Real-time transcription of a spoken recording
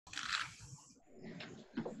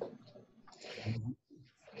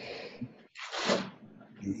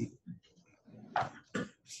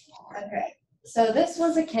So this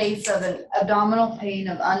was a case of an abdominal pain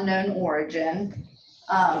of unknown origin.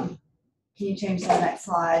 Can you change to the next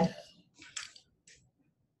slide?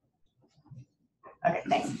 Okay,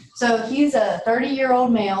 thanks. So he's a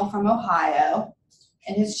 30-year-old male from Ohio,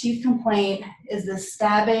 and his chief complaint is the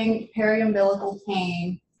stabbing periumbilical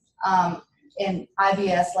pain and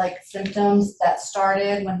IBS-like symptoms that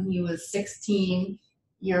started when he was 16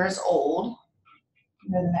 years old.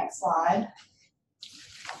 Go to the next slide.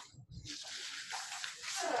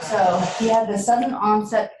 So he had the sudden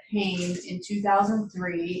onset pain in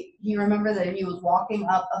 2003. He remembered that he was walking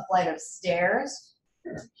up a flight of stairs.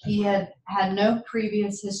 He had no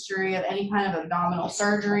previous history of any kind of abdominal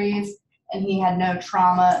surgeries, and he had no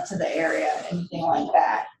trauma to the area, anything like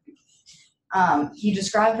that. He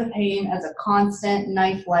described the pain as a constant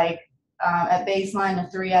knife-like, at baseline a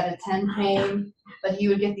 3 out of 10 pain, but he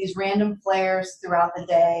would get these random flares throughout the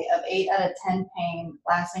day of 8 out of 10 pain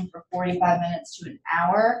lasting for 45 minutes to an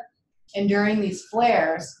hour. And during these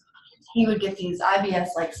flares, he would get these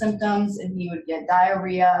IBS-like symptoms, and he would get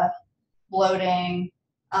diarrhea, bloating.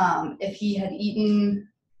 If he had eaten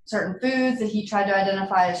certain foods that he tried to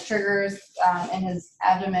identify as triggers, and his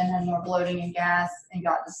abdomen had more bloating and gas and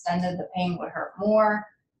got distended, the pain would hurt more.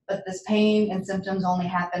 But this pain and symptoms only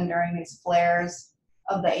happened during these flares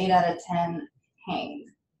of the 8 out of 10 pain.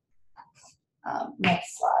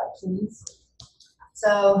 Next slide, please.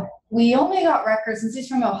 So we only got records, since he's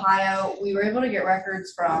from Ohio, we were able to get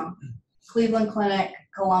records from Cleveland Clinic,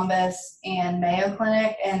 Columbus, and Mayo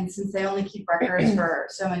Clinic, and since they only keep records for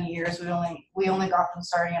so many years, we only got them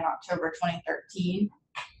starting in October 2013.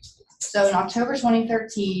 So in October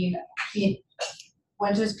 2013, he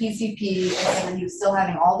went to his PCP and said that he was still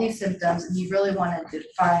having all these symptoms, and he really wanted to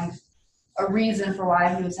find a reason for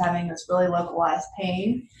why he was having this really localized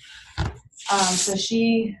pain. So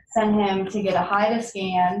she sent him to get a HIDA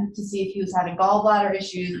scan to see if he was having gallbladder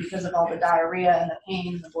issues because of all the diarrhea and the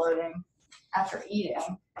pain and the bloating after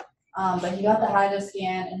eating. But he got the HIDA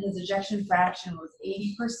scan, and his ejection fraction was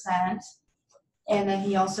 80%. And then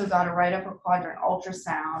he also got a right upper quadrant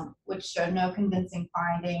ultrasound, which showed no convincing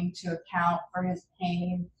finding to account for his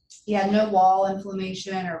pain. He had no wall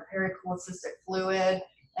inflammation or pericholecystic fluid,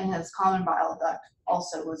 and his common bile duct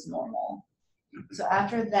also was normal. So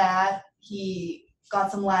after that, he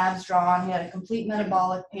got some labs drawn. He had a complete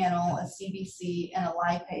metabolic panel, a CBC, and a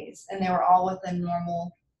lipase, and they were all within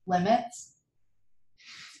normal limits.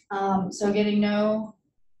 So getting no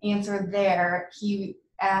answer there, he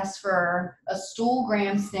asked for a stool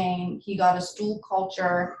gram stain. He got a stool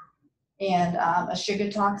culture and a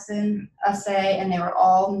Shiga toxin assay, and they were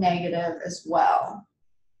all negative as well.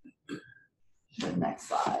 The next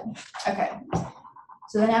slide. Okay.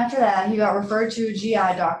 So then after that, he got referred to a GI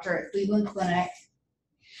doctor at Cleveland Clinic,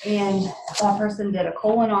 and that person did a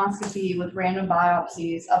colonoscopy with random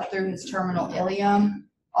biopsies up through his terminal ileum.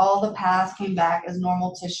 All the paths came back as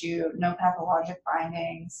normal tissue, no pathologic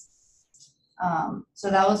findings. So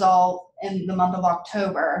that was all in the month of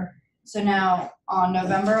October. So now on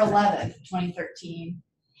November 11th, 2013,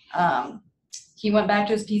 he went back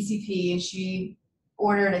to his PCP, and she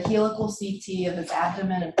ordered a helical CT of his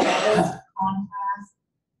abdomen and pelvis contrast,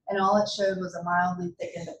 and all it showed was a mildly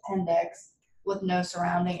thickened appendix with no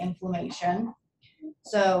surrounding inflammation.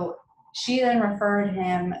 So she then referred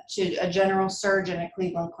him to a general surgeon at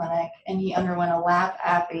Cleveland Clinic, and he underwent a lap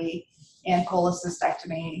appy and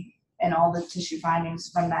cholecystectomy, and all the tissue findings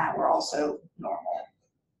from that were also normal.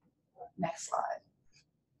 Next slide.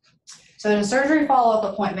 So in a surgery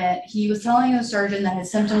follow-up appointment, he was telling the surgeon that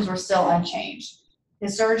his symptoms were still unchanged.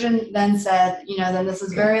 His surgeon then said, then this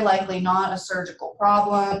is very likely not a surgical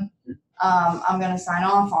problem. I'm going to sign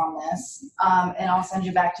off on this, and I'll send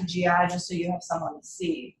you back to GI just so you have someone to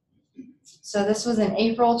see. So this was in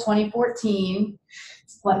April 2014,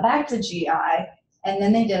 went back to GI, and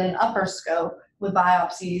then they did an upper scope with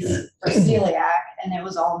biopsies for celiac, and it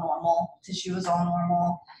was all normal. Tissue was all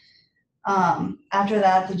normal. After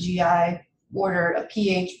that, the GI ordered a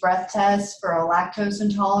pH breath test for a lactose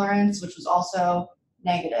intolerance, which was also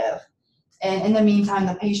negative. And in the meantime,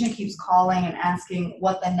 the patient keeps calling and asking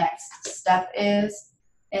what the next step is,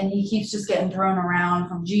 and he keeps just getting thrown around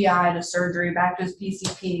from GI to surgery, back to his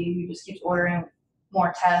PCP, who just keeps ordering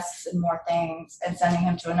more tests and more things and sending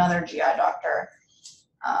him to another GI doctor.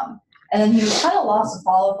 And then he was kind of lost to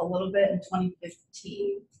follow-up a little bit in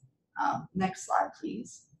 2015. Next slide,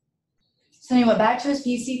 please. So he went back to his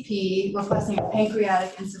PCP, requesting a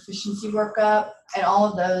pancreatic insufficiency workup, and all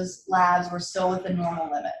of those labs were still within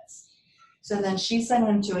normal limits. So then she sent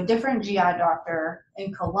him to a different GI doctor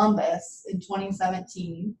in Columbus in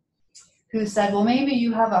 2017, who said, well, maybe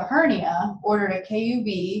you have a hernia, ordered a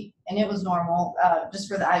KUB and it was normal, just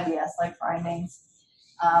for the IBS-like findings.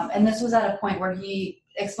 And this was at a point where he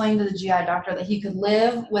explained to the GI doctor that he could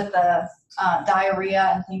live with the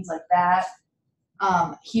diarrhea and things like that.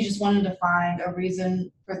 He just wanted to find a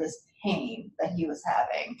reason for this pain that he was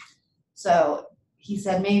having. So he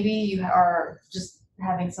said, maybe you are just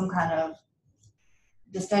having some kind of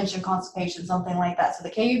distension, constipation, something like that. So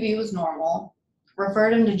the KUB was normal,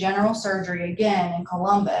 referred him to general surgery again in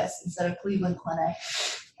Columbus instead of Cleveland Clinic.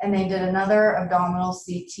 And they did another abdominal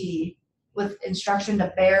CT with instruction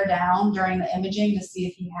to bear down during the imaging to see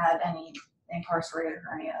if he had any incarcerated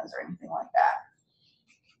hernias or anything like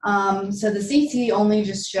that. So the CT only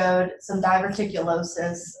just showed some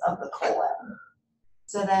diverticulosis of the colon.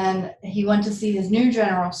 So then he went to see his new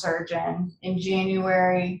general surgeon in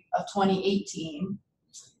January of 2018.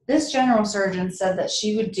 This general surgeon said that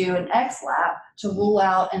she would do an XLAP to rule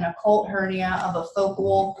out an occult hernia of a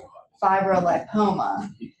focal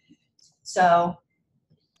fibrolipoma. So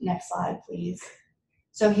next slide, please.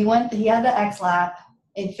 So he had the XLAP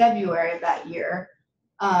in February of that year,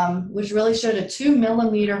 which really showed a 2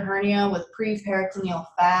 millimeter hernia with pre-peritoneal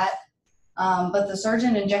fat. But the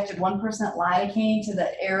surgeon injected 1% lidocaine to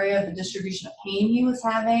the area of the distribution of pain he was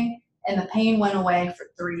having, and the pain went away for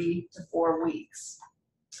 3 to 4 weeks.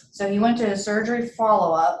 So he went to his surgery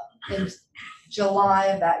follow-up in July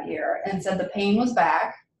of that year and said the pain was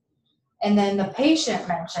back. And then the patient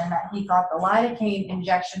mentioned that he thought the lidocaine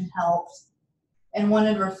injection helped and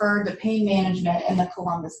wanted referred to pain management in the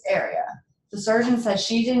Columbus area. The surgeon said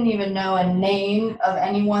she didn't even know a name of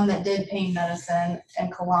anyone that did pain medicine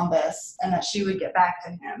in Columbus and that she would get back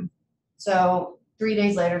to him. So 3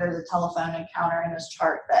 days later, there's a telephone encounter in his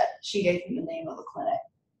chart that she gave him the name of the clinic.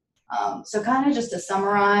 So kind of just to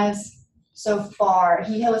summarize, so far,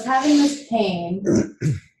 he was having this pain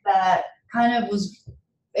that kind of was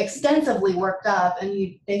extensively worked up,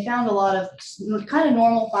 and they found a lot of kind of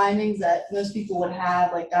normal findings that most people would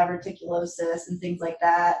have, like diverticulosis and things like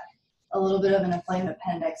that, a little bit of an inflamed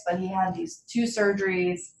appendix, but he had these 2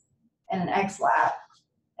 surgeries and an XLAP,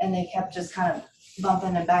 and they kept just kind of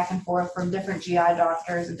bumping it back and forth from different GI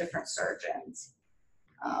doctors and different surgeons.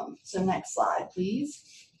 So next slide, please.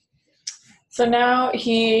 So now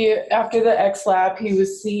after the XLAP, he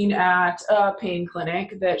was seen at a pain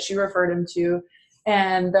clinic that she referred him to,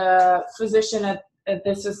 and the physician at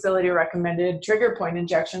this facility recommended trigger point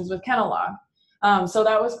injections with Kenalog. So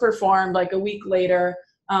that was performed like a week later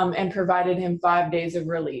and provided him 5 days of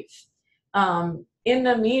relief. In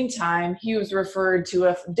the meantime, he was referred to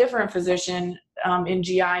a different physician in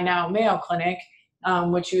GI, now Mayo Clinic,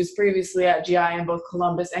 which he was previously at GI in both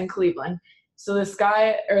Columbus and Cleveland. So this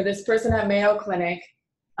person at Mayo Clinic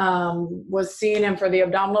was seeing him for the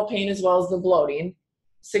abdominal pain as well as the bloating,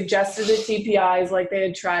 suggested the TPIs like they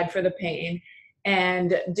had tried for the pain,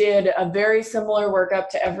 and did a very similar workup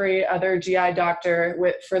to every other GI doctor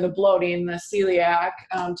for the bloating, the celiac,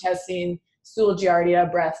 testing stool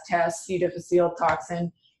giardia, breath test, C. difficile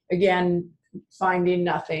toxin, again, finding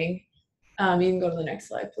nothing. You can go to the next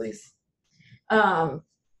slide, please.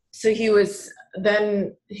 So he was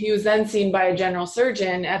then seen by a general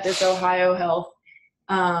surgeon at this Ohio Health,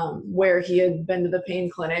 where he had been to the pain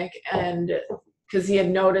clinic, and because he had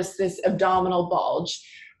noticed this abdominal bulge.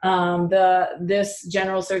 This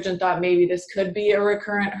general surgeon thought maybe this could be a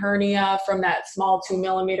recurrent hernia from that small 2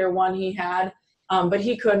 millimeter one he had, but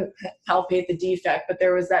he couldn't palpate the defect, but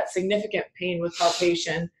there was that significant pain with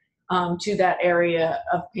palpation to that area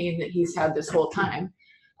of pain that he's had this whole time.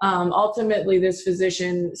 Ultimately, this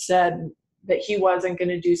physician said that he wasn't going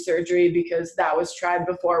to do surgery because that was tried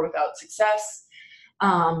before without success.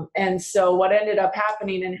 And so what ended up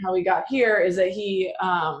happening and how he got here is that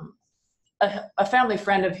a family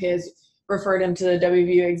friend of his referred him to the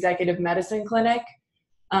WVU Executive Medicine Clinic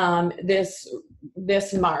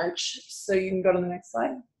this March. So you can go to the next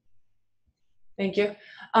slide. Thank you.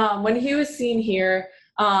 When he was seen here,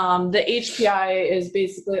 the HPI is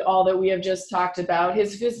basically all that we have just talked about.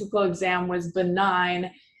 His physical exam was benign,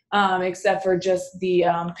 except for just the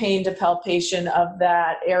pain to palpation of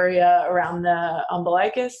that area around the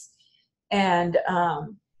umbilicus, and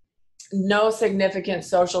no significant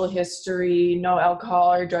social history, no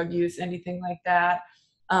alcohol or drug use, anything like that,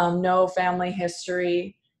 no family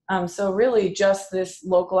history. So really just this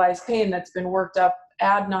localized pain that's been worked up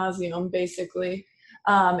ad nauseum, basically.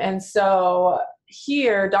 And so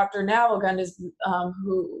here, Dr. Navalgund,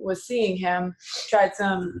 who was seeing him, tried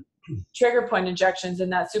some trigger point injections in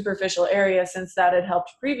that superficial area since that had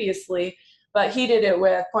helped previously, but he did it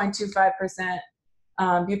with 0.25%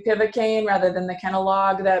 bupivacaine rather than the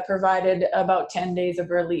Kenalog that provided about 10 days of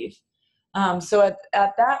relief. So at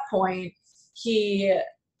that point, he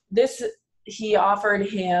he offered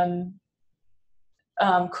him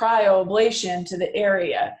cryoablation to the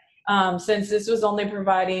area. Since this was only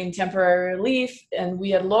providing temporary relief and we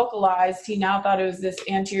had localized, he now thought it was this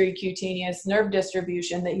anterior cutaneous nerve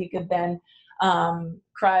distribution that he could then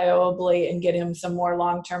cryoablate and get him some more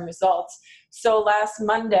long-term results. So last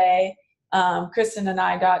Monday, Kristen and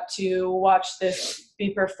I got to watch this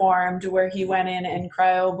be performed, where he went in and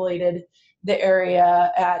cryoablated the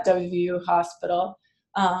area at WVU Hospital.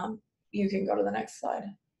 You can go to the next slide.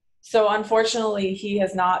 So unfortunately, he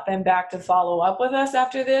has not been back to follow up with us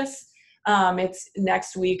after this. It's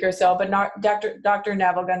next week or so, but Dr.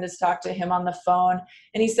 Navalgund has talked to him on the phone,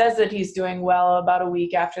 and he says that he's doing well about a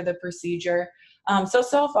week after the procedure.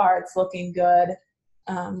 So far it's looking good.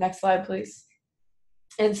 Next slide, please.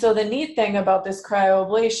 And so the neat thing about this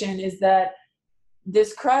cryoablation is that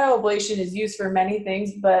this cryoablation is used for many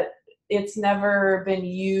things, but it's never been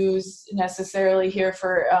used necessarily here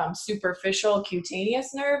for superficial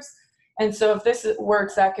cutaneous nerves. And so if this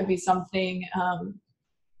works, that could be something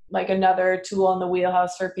like another tool in the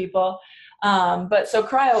wheelhouse for people. But so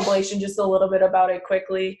cryoablation, just a little bit about it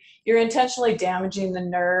quickly. You're intentionally damaging the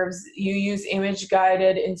nerves. You use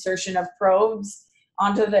image-guided insertion of probes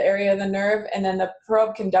onto the area of the nerve, and then the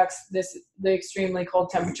probe conducts the extremely cold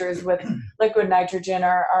temperatures with liquid nitrogen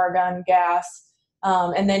or argon gas.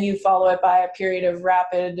 And then you follow it by a period of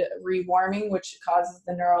rapid rewarming, which causes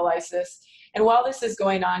the neurolysis. And while this is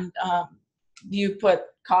going on, you put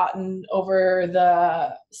cotton over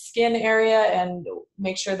the skin area and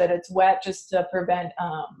make sure that it's wet, just to prevent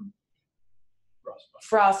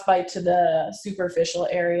frostbite to the superficial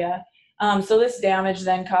area. So this damage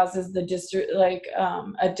then causes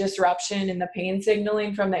a disruption in the pain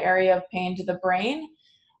signaling from the area of pain to the brain.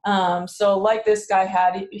 So like this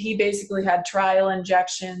guy he basically had trial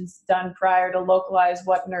injections done prior to localize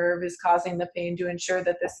what nerve is causing the pain to ensure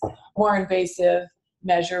that this more invasive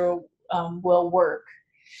measure will work.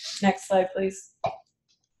 Next slide, please.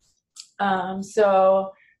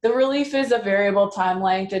 So the relief is a variable time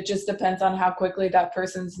length. It just depends on how quickly that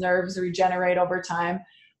person's nerves regenerate over time.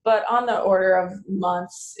 But on the order of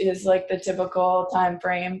months is like the typical time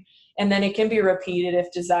frame. And then it can be repeated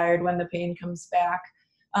if desired when the pain comes back.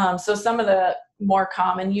 So some of the more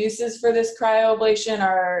common uses for this cryoablation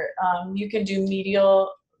are you can do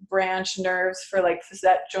medial branch nerves for like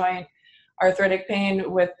facet joint arthritic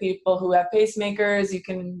pain with people who have pacemakers. You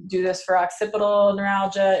can do this for occipital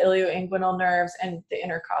neuralgia, ilioinguinal nerves, and the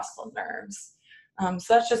intercostal nerves.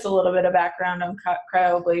 So that's just a little bit of background on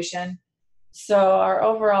cryoablation. So our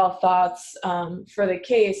overall thoughts for the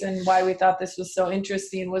case and why we thought this was so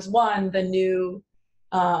interesting was, one, the new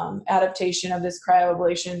adaptation of this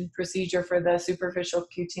cryoablation procedure for the superficial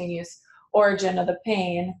cutaneous origin of the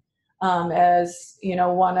pain, as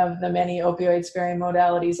one of the many opioid-sparing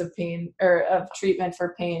modalities of pain or of treatment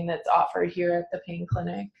for pain that's offered here at the pain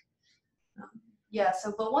clinic. Yeah.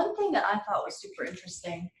 So, but one thing that I thought was super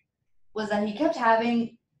interesting was that he kept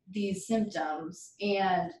having these symptoms,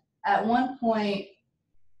 and at one point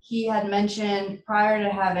he had mentioned, prior to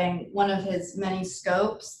having one of his many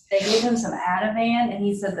scopes, they gave him some Ativan, and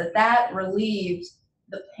he said that relieved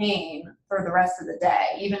the pain for the rest of the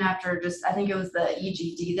day, even after I think it was the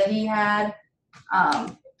EGD that he had.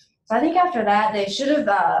 So I think after that, they should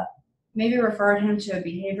have maybe referred him to a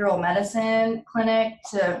behavioral medicine clinic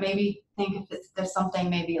to maybe think if there's something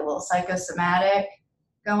maybe a little psychosomatic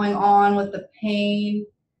going on with the pain.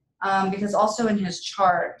 Because also in his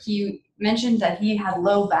chart, he mentioned that he had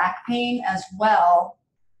low back pain as well.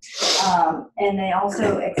 And they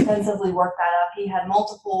also extensively worked that up. He had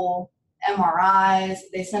multiple MRIs.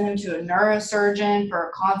 They sent him to a neurosurgeon for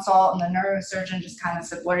a consult, and the neurosurgeon just kind of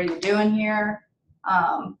said, "What are you doing here?"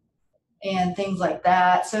 And things like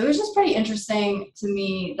that. So it was just pretty interesting to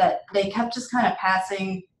me that they kept just kind of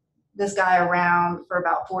passing this guy around for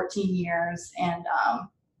about 14 years and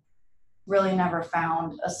really never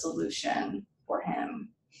found a solution for him.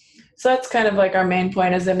 So that's kind of like our main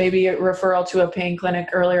point, is that maybe a referral to a pain clinic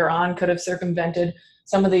earlier on could have circumvented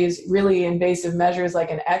some of these really invasive measures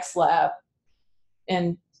like an XLAP,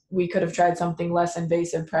 and we could have tried something less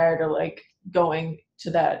invasive prior to like going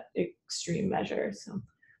to that extreme measure. So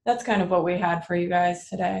that's kind of what we had for you guys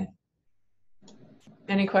today.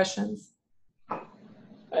 Any questions?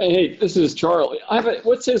 Hey, this is Charlie.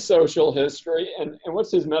 What's his social history and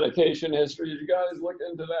what's his medication history? Did you guys look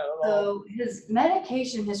into that at all? So his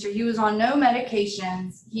medication history, he was on no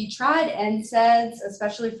medications. He tried NSAIDs,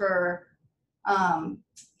 especially for,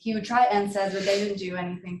 he would try NSAIDs, but they didn't do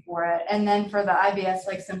anything for it. And then for the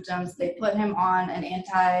IBS-like symptoms, they put him on an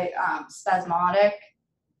anti-spasmodic.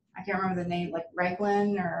 I can't remember the name, like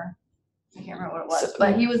Reglan or I can't remember what it was,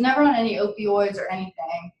 but he was never on any opioids or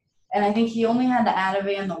anything. And I think he only had the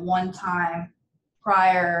Ativan the one time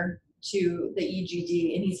prior to the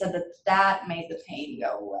EGD, and he said that made the pain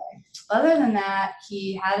go away. Other than that,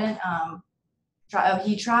 he hadn't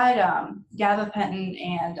he tried gabapentin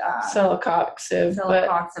and Celecoxib,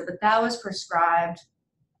 but that was prescribed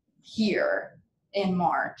here in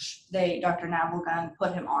March. Dr. Navelgun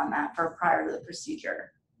put him on that for prior to the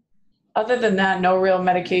procedure. Other than that, no real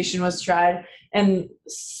medication was tried. And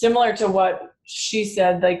similar to what she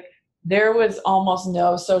said, like there was almost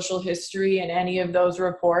no social history in any of those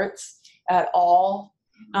reports at all.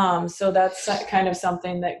 So that's kind of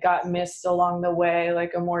something that got missed along the way,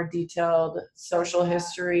 like a more detailed social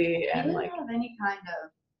history and he didn't have any kind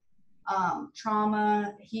of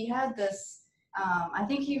trauma. He had this, I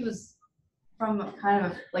think he was from kind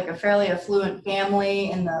of like a fairly affluent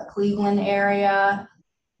family in the Cleveland area.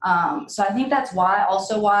 So I think that's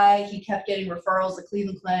why he kept getting referrals to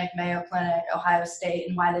Cleveland Clinic, Mayo Clinic, Ohio State,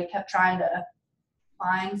 and why they kept trying to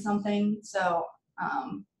find something. So,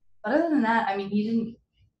 but other than that, I mean,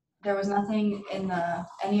 there was nothing in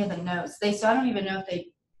any of the notes. So I don't even know if they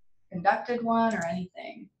conducted one or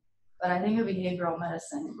anything, but I think a behavioral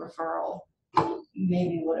medicine referral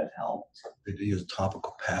maybe would have helped. Did you use a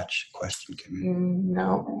topical patch? Question came in.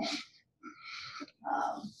 no.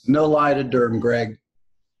 No lidoderm, Greg.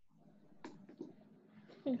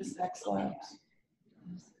 Just X-Labs.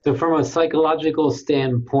 So from a psychological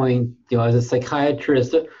standpoint, as a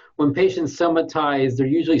psychiatrist, when patients somatize, they're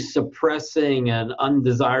usually suppressing an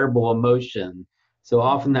undesirable emotion. So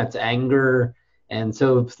often that's anger. And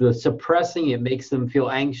so the suppressing it makes them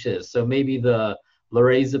feel anxious. So maybe the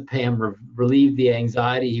lorazepam relieved the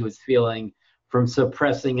anxiety he was feeling from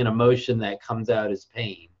suppressing an emotion that comes out as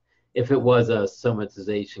pain, if it was a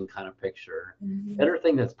somatization kind of picture. Mm-hmm. Better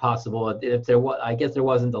thing that's possible, if there was, I guess there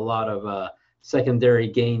wasn't a lot of secondary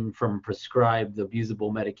gain from prescribed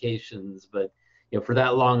abusable medications, but for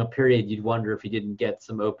that long a period, you'd wonder if you didn't get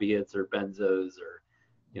some opiates or benzos or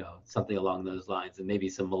something along those lines, and maybe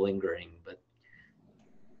some malingering. But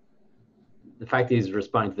the fact that he's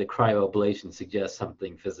responding to the cryoablation suggests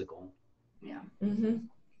something physical. Yeah. Mm-hmm.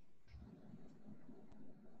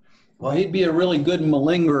 Well, he'd be a really good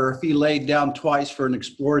malingerer if he laid down twice for an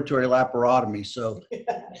exploratory laparotomy. So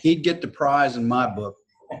he'd get the prize in my book.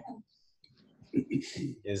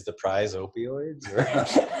 Is the prize opioids? Or?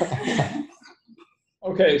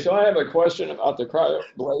 Okay, so I have a question about the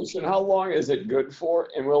cryoablation. How long is it good for,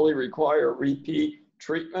 and will he require repeat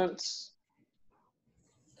treatments?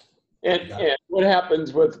 And what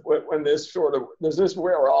happens when this does this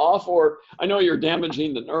wear off? Or I know you're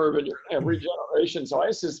damaging the nerve in your regeneration, so I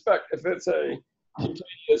suspect if it's a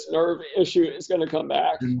continuous nerve issue, it's going to come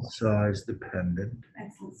back. Size dependent.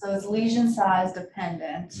 Excellent. So it's lesion size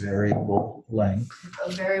dependent. Variable length. So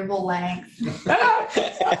variable length.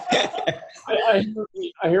 I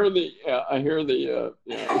hear the.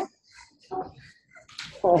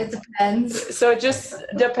 It depends. So it just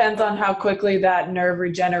depends on how quickly that nerve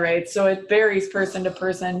regenerates. So it varies person to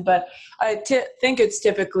person, but I think it's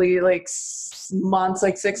typically like months,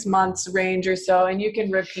 like 6 months range or so, and you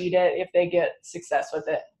can repeat it if they get success with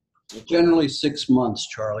it. Generally 6 months,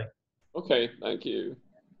 Charlie. Okay, thank you.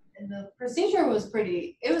 And the procedure was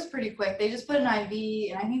pretty quick. They just put an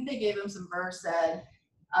IV, and I think they gave him some Versed,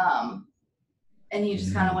 and he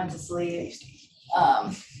just kind of went to sleep.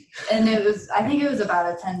 And I think it was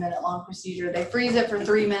about a 10-minute long procedure. They freeze it for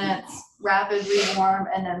 3 minutes, rapid rewarm,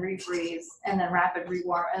 and then refreeze, and then rapid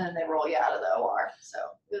rewarm, and then they roll you out of the OR. So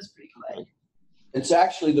it was pretty quick. It's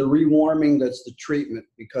actually the rewarming that's the treatment,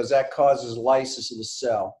 because that causes lysis of the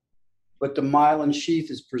cell. But the myelin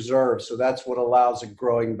sheath is preserved, so that's what allows it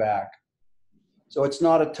growing back. So it's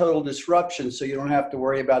not a total disruption, so you don't have to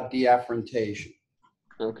worry about deafferentation.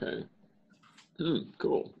 Okay.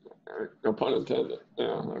 Cool. No pun intended.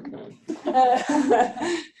 Yeah, okay.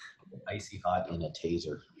 Icy hot in a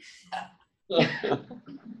taser.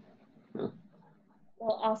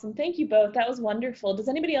 Well, awesome. Thank you both. That was wonderful. Does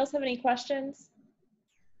anybody else have any questions,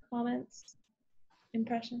 comments,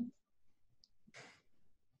 impressions?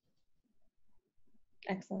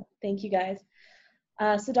 Excellent. Thank you, guys.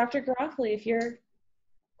 So Dr. Garofoli, if you're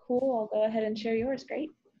cool, I'll go ahead and share yours. Great.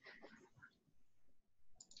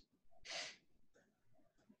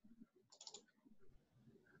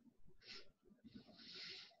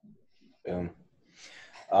 Boom.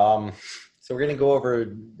 So we're going to go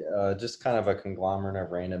over just kind of a conglomerate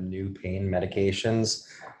of random new pain medications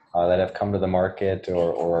that have come to the market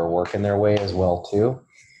or are working their way as well too.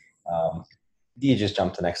 You just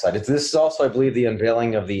jump to the next slide. This is also, I believe, the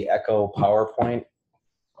unveiling of the Echo PowerPoint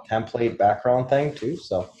template background thing too.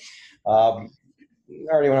 So We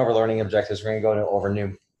already went over learning objectives. We're going to go over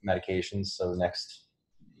new medications. So next,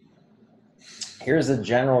 here's the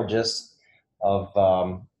general gist of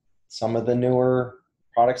some of the newer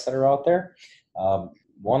products that are out there.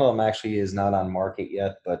 One of them actually is not on market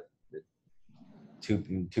yet, but to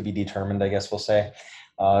be determined, I guess we'll say.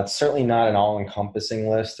 It's certainly not an all-encompassing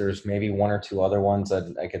list. There's maybe one or two other ones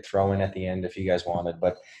that I could throw in at the end if you guys wanted,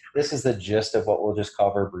 but this is the gist of what we'll just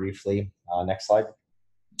cover briefly. Next slide.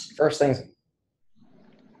 First thing's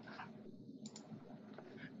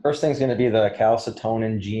going to be the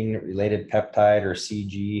calcitonin gene-related peptide, or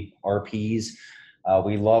CGRPs.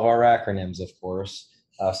 We love our acronyms, of course.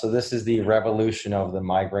 So this is the revolution of the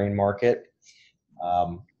migraine market.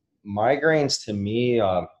 Migraines, to me,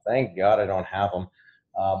 thank God I don't have them.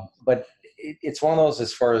 But it's one of those,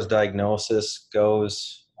 as far as diagnosis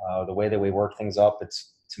goes, the way that we work things up,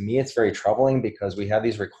 to me, it's very troubling because we have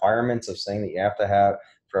these requirements of saying that you have to have,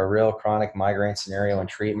 for a real chronic migraine scenario and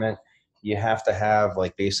treatment, you have to have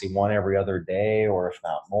like basically one every other day, or if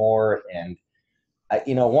not more. And,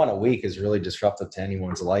 one a week is really disruptive to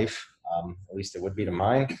anyone's life. At least it would be to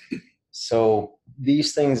mine. So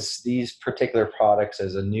these things, these particular products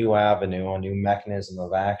as a new avenue, a new mechanism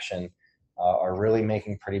of action, are really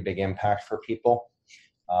making pretty big impact for people.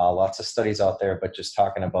 Lots of studies out there, but just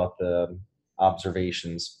talking about the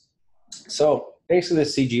observations. So basically the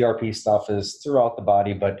CGRP stuff is throughout the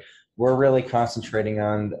body, but we're really concentrating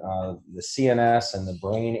on the CNS and the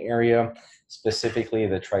brain area, specifically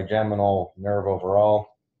the trigeminal nerve overall.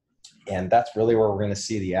 And that's really where we're going to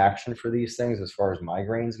see the action for these things as far as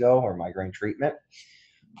migraines go, or migraine treatment.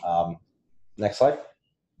 Next slide.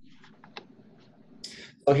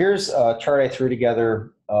 So here's a chart I threw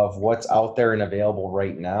together of what's out there and available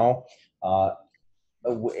right now.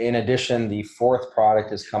 In addition, the fourth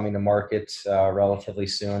product is coming to market relatively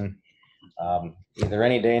soon, either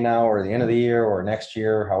any day now or the end of the year or next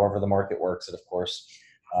year, however the market works it, of course.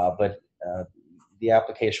 But the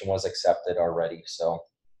application was accepted already. So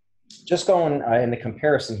just going in the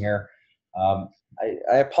comparison here,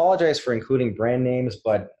 I apologize for including brand names,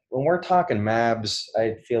 but when we're talking MABs,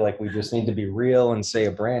 I feel like we just need to be real and say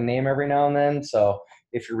a brand name every now and then. So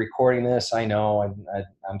if you're recording this, I know,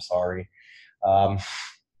 I'm sorry. So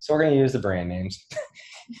we're going to use the brand names.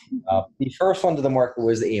 The first one to the market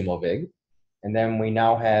was the Aimovig, and then we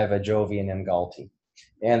now have Ajovy and Emgality,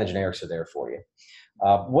 and the generics are there for you.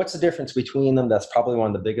 What's the difference between them? That's probably one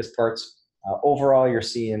of the biggest parts. Overall, you're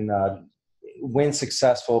seeing when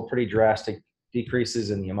successful, pretty drastic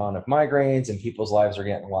decreases in the amount of migraines, and people's lives are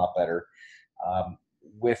getting a lot better,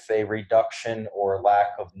 with a reduction or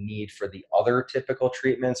lack of need for the other typical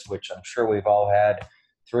treatments, which I'm sure we've all had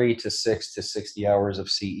 3 to 6 to 60 hours of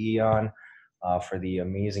CE on for the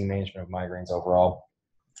amazing management of migraines overall.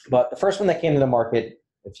 But the first one that came to the market,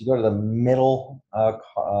 if you go to the middle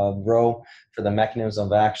row for the mechanism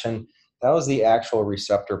of action, that was the actual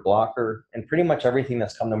receptor blocker. And pretty much everything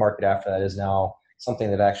that's come to market after that is now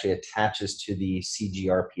something that actually attaches to the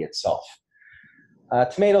CGRP itself.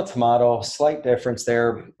 Tomato, slight difference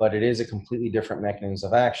there, but it is a completely different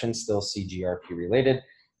mechanism of action, still CGRP related.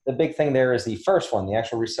 The big thing there is the first one, the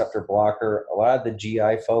actual receptor blocker. A lot of the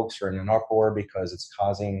GI folks are in an uproar because it's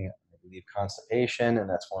causing, I believe, constipation, and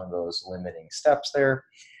that's one of those limiting steps there.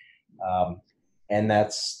 And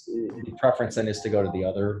that's the preference then is to go to the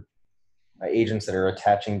other agents that are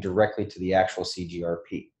attaching directly to the actual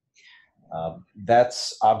CGRP.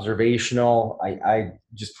 That's observational. I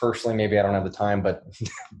just personally, maybe I don't have the time, but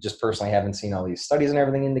just personally haven't seen all these studies and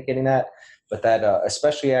everything indicating that. But that,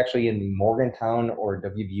 especially actually in the Morgantown or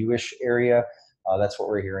WVU-ish area, that's what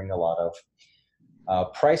we're hearing a lot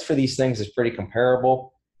of. Price for these things is pretty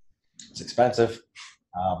comparable. It's expensive.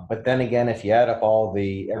 But then again, if you add up all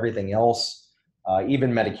everything else,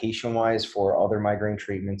 even medication-wise for other migraine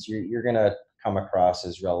treatments, you're going to come across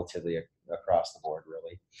as relatively across the board,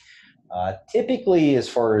 really. Typically, as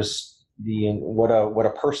far as what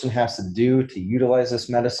a person has to do to utilize this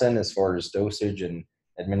medicine, as far as dosage and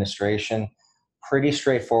administration, pretty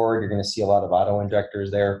straightforward. You're going to see a lot of auto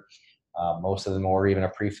injectors there, most of them, or even a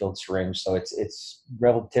pre-filled syringe. So it's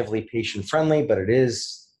relatively patient friendly, but it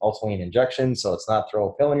is ultimately an injection, so it's not throw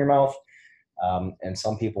a pill in your mouth. And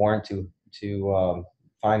some people aren't too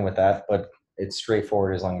fine with that, but it's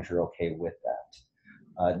straightforward as long as you're okay with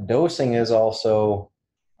that. Dosing is also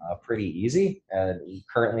pretty easy.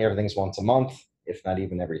 Currently, everything's once a month, if not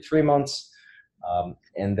even every 3 months.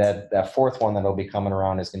 And that fourth one that'll be coming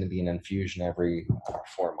around is going to be an infusion every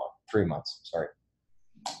 3 months. Sorry.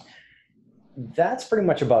 That's pretty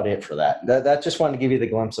much about it for that. That just wanted to give you the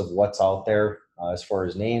glimpse of what's out there as far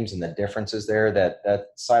as names and the differences there. That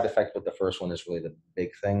side effect with the first one is really the big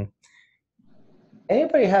thing.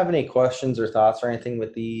 Anybody have any questions or thoughts or anything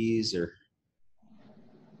with these? Or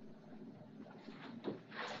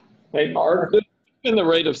Hey, Mark, what's been the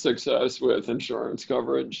rate of success with insurance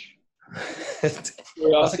coverage? I was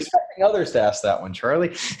Curiosity. expecting others to ask that one,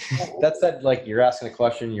 Charlie. That's that, like, you're asking a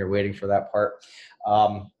question, you're waiting for that part.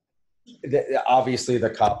 Obviously, the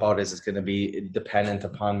cop out is going to be dependent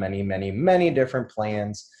upon many different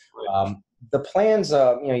plans. The plans,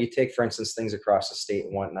 you take, for instance, things across the state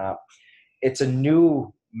and whatnot. It's a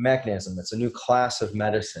new mechanism. It's a new class of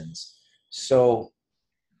medicines. So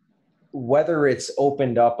whether it's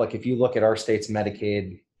opened up, like if you look at our state's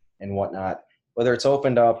Medicaid and whatnot, whether it's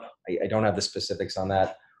opened up, I don't have the specifics on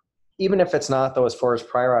that. Even if it's not, though, as far as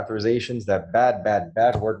prior authorizations, that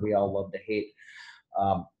bad word we all love to hate,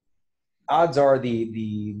 odds are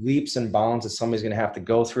the leaps and bounds that somebody's going to have to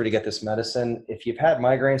go through to get this medicine. If you've had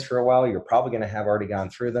migraines for a while, you're probably going to have already gone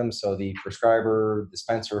through them. So the prescriber,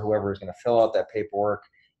 dispenser, whoever is going to fill out that paperwork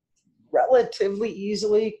relatively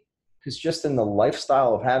easily, because just in the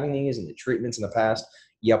lifestyle of having these and the treatments in the past,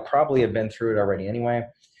 you probably have been through it already anyway.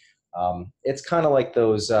 It's kind of like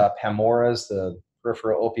those Pamoras, the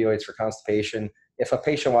peripheral opioids for constipation. If a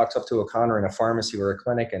patient walks up to a counter in a pharmacy or a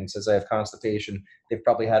clinic and says, I have constipation, they've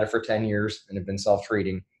probably had it for 10 years and have been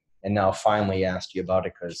self-treating, and now finally asked you about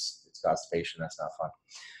it because it's constipation. That's not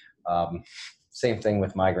fun. Same thing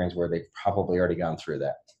with migraines, where they've probably already gone through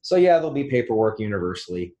that. So yeah, there'll be paperwork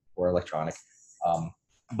universally or electronic.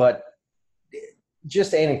 But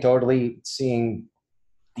just anecdotally, seeing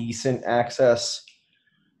decent access,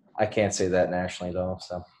 I can't say that nationally, though.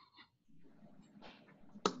 So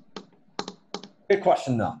good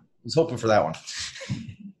question, though. I was hoping for that one.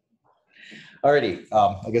 Alrighty,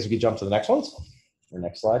 I guess we could jump to the next ones, or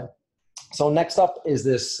next slide. So next up is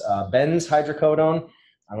this Benz hydrocodone.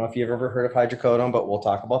 I don't know if you've ever heard of hydrocodone, but we'll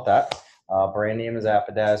talk about that. Brand name is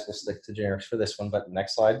Apodaz. We'll stick to generics for this one, but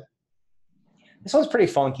next slide. This one's pretty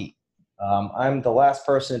funky. I'm the last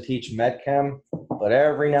person to teach MedChem, but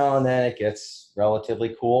every now and then it gets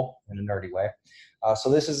relatively cool in a nerdy way.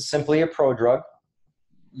 So this is simply a prodrug.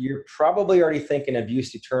 You're probably already thinking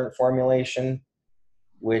abuse deterrent formulation,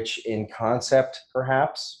 which in concept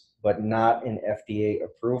perhaps, but not in FDA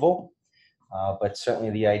approval, but certainly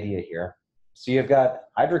the idea here. So you've got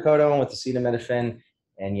hydrocodone with acetaminophen,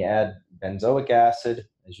 and you add benzoic acid,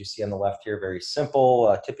 as you see on the left here, very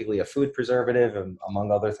simple, typically a food preservative,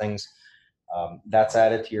 among other things. That's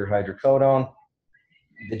added to your hydrocodone.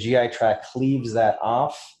 The GI tract cleaves that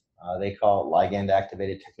off. They call it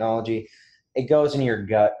ligand-activated technology. It goes in your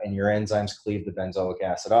gut, and your enzymes cleave the benzoic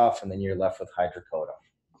acid off, and then you're left with hydrocodone.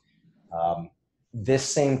 This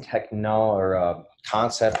same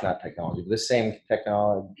concept, not technology, but this same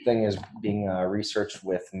thing is being researched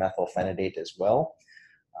with methylphenidate as well.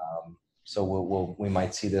 So we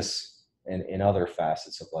might see this in other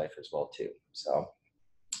facets of life as well too. So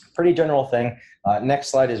pretty general thing. Next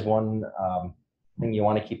slide is one thing you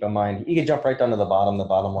want to keep in mind. You can jump right down to the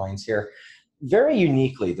bottom lines here. Very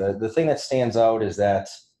uniquely, the thing that stands out is that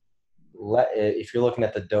if you're looking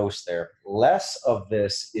at the dose there, less of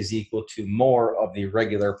this is equal to more of the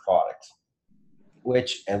regular product,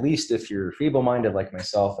 which, at least if you're feeble-minded like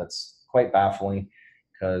myself, it's quite baffling,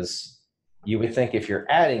 because you would think if you're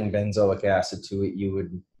adding benzoic acid to it,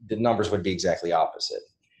 the numbers would be exactly opposite.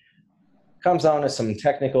 Comes down to some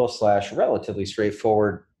technical / relatively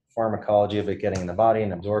straightforward pharmacology of it getting in the body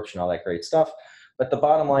and absorption, all that great stuff. But the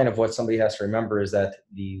bottom line of what somebody has to remember is that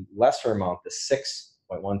the lesser amount, the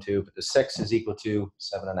 6.12, but the 6 is equal to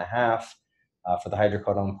 7.5 for the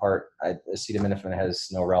hydrocodone part. Acetaminophen has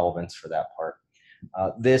no relevance for that part.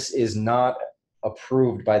 This is not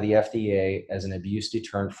approved by the FDA as an abuse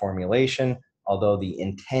deterrent formulation, although the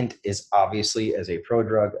intent is obviously as a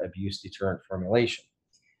prodrug abuse deterrent formulation.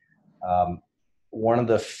 One of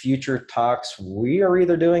the future talks we are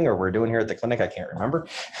either doing or we're doing here at the clinic, I can't remember,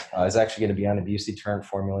 is actually going to be on abuse deterrent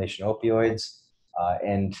formulation opioids.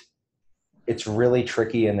 And it's really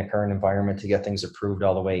tricky in the current environment to get things approved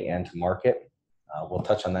all the way and to market. We'll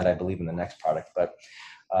touch on that, I believe, in the next product. But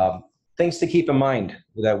things to keep in mind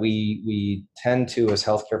that we tend to, as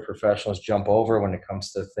healthcare professionals, jump over when it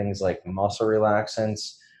comes to things like muscle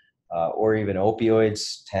relaxants or even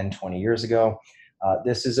opioids 10, 20 years ago.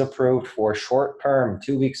 This is approved for short-term,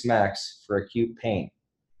 2 weeks max, for acute pain.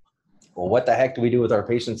 Well, what the heck do we do with our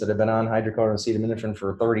patients that have been on hydrocodone acetaminophen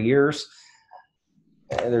for 30 years?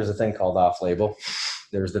 There's a thing called off-label.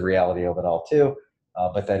 There's the reality of it all too,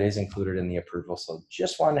 but that is included in the approval. So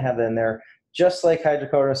just wanted to have that in there. Just like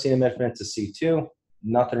hydrocodone acetaminophen, it's a C2.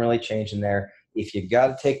 Nothing really changed in there. If you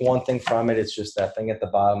got to take one thing from it, it's just that thing at the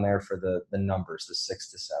bottom there for the numbers, the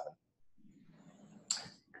 6 to 7.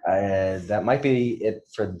 That might be it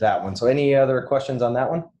for that one. So any other questions on that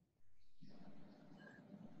one?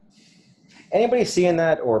 Anybody seeing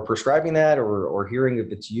that or prescribing that or hearing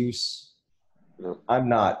of its use? No. I'm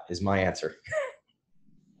not, is my answer.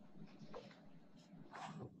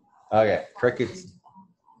 Okay, crickets.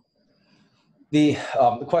 The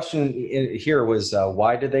question here was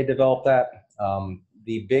why did they develop that?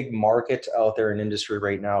 The big market out there in industry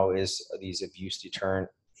right now is these abuse deterrent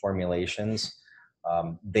formulations.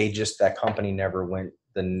 That company never went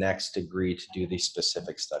the next degree to do the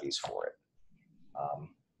specific studies for it.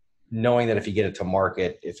 Knowing that if you get it to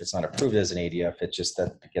market, if it's not approved as an ADF, it's just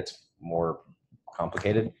that it gets more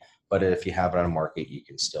complicated. But if you have it on a market, you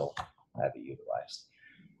can still have it utilized.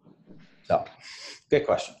 So, good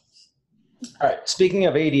question. All right, speaking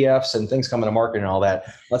of ADFs and things coming to market and all that,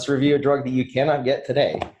 let's review a drug that you cannot get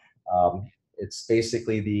today. It's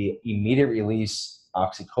basically the immediate release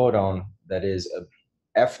oxycodone that is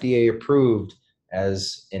FDA approved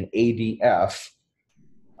as an ADF,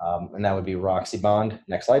 and that would be Roxybond.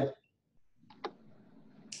 Next slide.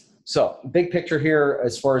 So, big picture here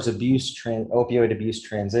as far as opioid abuse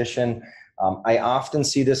transition. I often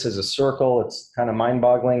see this as a circle. It's kind of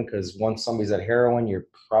mind-boggling because once somebody's at heroin, you're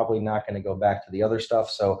probably not going to go back to the other stuff.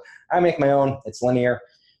 So I make my own. It's linear,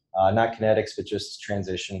 not kinetics, but just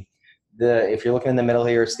transition. If you're looking in the middle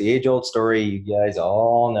here, it's the age-old story. You guys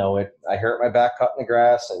all know it. I hurt my back cutting the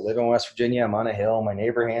grass. I live in West Virginia. I'm on a hill. My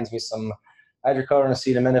neighbor hands me some hydrocodone and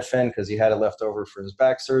acetaminophen because he had it left over for his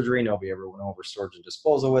back surgery. Nobody ever went over storage and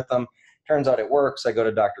disposal with them. Turns out it works. I go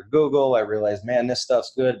to Dr. Google. I realize, man, this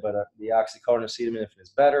stuff's good, but the oxycodone acetaminophen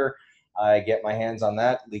is better. I get my hands on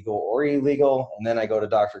that, legal or illegal, and then I go to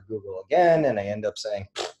Dr. Google again, and I end up saying,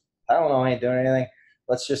 I don't know, I ain't doing anything.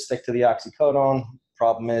 Let's just stick to the oxycodone.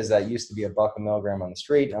 Problem is that used to be $1 a milligram on the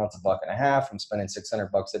street. Now it's $1.50. I'm spending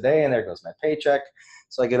 $600 a day, and there goes my paycheck.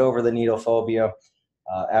 So I get over the needle phobia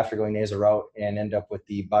after going nasal route and end up with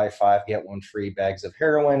the buy 5, get 1 free bags of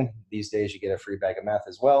heroin. These days you get a free bag of meth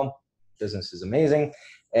as well. Business is amazing,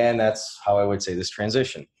 and that's how I would say this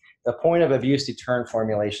transition. The point of abuse deterrent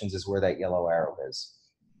formulations is where that yellow arrow is.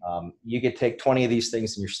 You could take 20 of these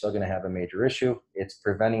things and you're still going to have a major issue. It's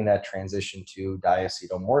preventing that transition to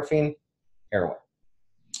diacetylmorphine, heroin.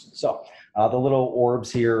 So the little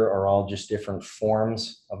orbs here are all just different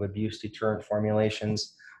forms of abuse deterrent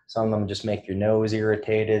formulations. Some of them just make your nose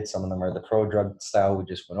irritated. Some of them are the prodrug style we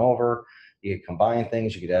just went over. You could combine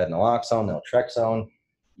things. You could add naloxone, naltrexone.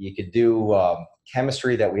 You could do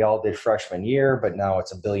chemistry that we all did freshman year, but now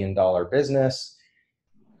it's $1 billion business.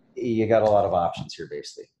 You got a lot of options here,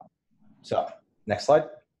 basically. So, next slide.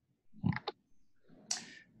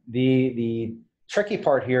 The tricky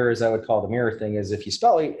part here is I would call the mirror thing is if you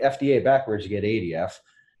spell FDA backwards, you get ADF,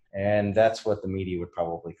 and that's what the media would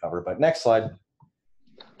probably cover. But next slide.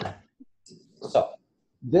 So,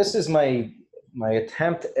 this is my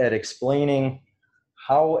attempt at explaining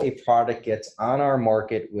how a product gets on our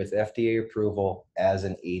market with FDA approval as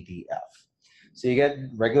an ADF. So you get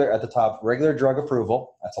regular, at the top, regular drug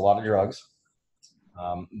approval. That's a lot of drugs.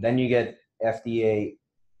 Then you get FDA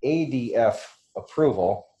ADF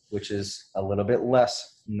approval, which is a little bit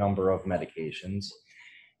less number of medications.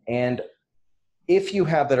 And if you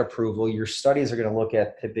have that approval, your studies are going to look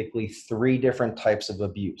at typically 3 different types of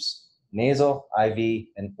abuse: nasal, IV,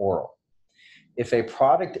 and oral. If a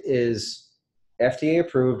product is FDA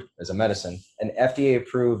approved as a medicine and FDA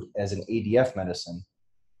approved as an ADF medicine,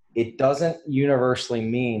 it doesn't universally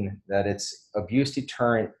mean that it's abuse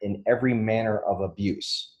deterrent in every manner of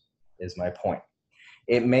abuse, is my point.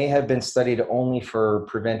 It may have been studied only for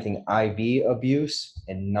preventing IV abuse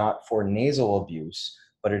and not for nasal abuse,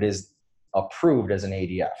 but it is approved as an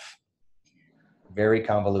ADF. Very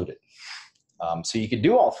convoluted. So you could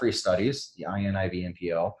do all 3 studies, the IN, IV, and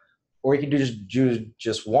PO, or you could do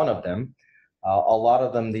just one of them. A lot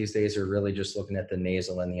of them these days are really just looking at the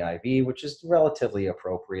nasal and the IV, which is relatively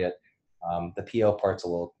appropriate. The PO part's a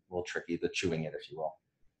little tricky, the chewing it, if you will.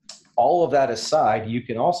 All of that aside, you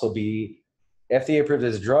can also be FDA approved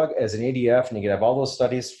as a drug, as an ADF, and you can have all those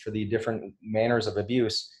studies for the different manners of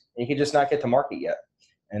abuse, and you can just not get to market yet.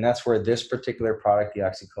 And that's where this particular product, the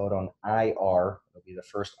oxycodone IR, will be the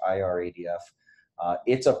first IR ADF.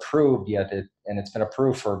 It's approved yet, and it's been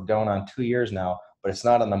approved for going on 2 years now, but it's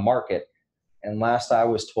not on the market. And last I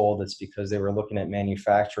was told, it's because they were looking at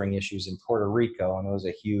manufacturing issues in Puerto Rico, and it was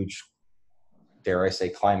a huge, dare I say,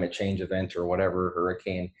 climate change event or whatever,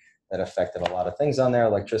 hurricane that affected a lot of things on there,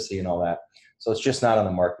 electricity and all that. So it's just not on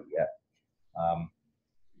the market yet.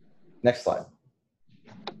 Next slide.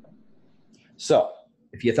 So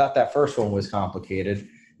if you thought that first one was complicated,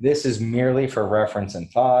 This is merely for reference and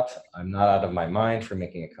thought. I'm not out of my mind for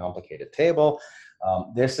making a complicated table.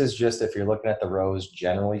 This is just if you're looking at the rows,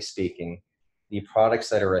 generally speaking, the products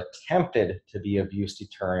that are attempted to be abuse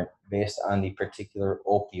deterrent based on the particular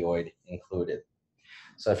opioid included.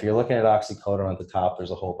 So if you're looking at oxycodone at the top, there's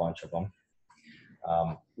a whole bunch of them.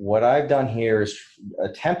 What I've done here is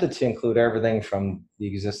attempted to include everything from the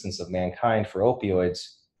existence of mankind for opioids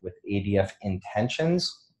with ADF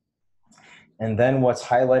intentions. And then what's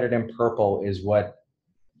highlighted in purple is what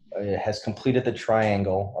has completed the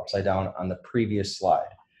triangle upside down on the previous slide.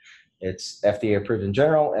 It's FDA approved in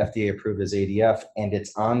general, FDA approved as ADF, and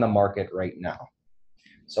it's on the market right now.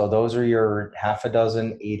 So those are your half a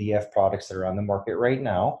dozen ADF products that are on the market right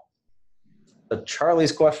now. But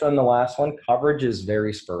Charlie's question on the last one, coverage is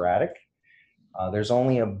very sporadic. There's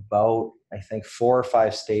only about, I think, 4 or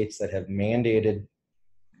 5 states that have mandated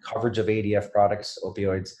coverage of ADF products,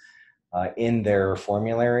 opioids, in their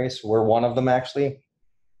formularies. We're one of them, actually.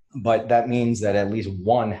 But that means that at least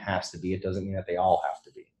one has to be. It doesn't mean that they all have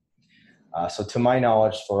to be. So to my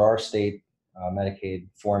knowledge, for our state Medicaid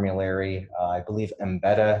formulary, I believe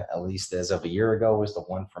Embeda, at least as of a year ago, was the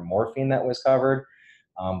one for morphine that was covered.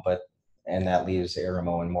 And that leaves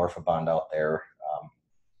Arimo and Morphabond out there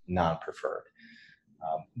non-preferred.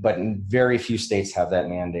 But very few states have that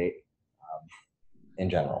mandate in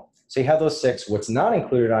general. So you have those 6. What's not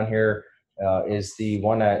included on here is the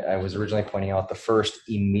one I was originally pointing out, the first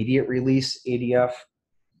immediate release ADF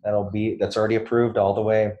that's already approved all the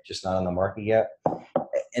way, just not on the market yet.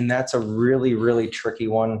 And that's a really, really tricky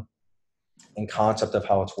one in concept of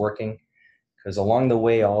how it's working. Because along the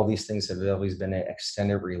way, all these things have always been an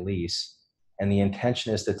extended release. And the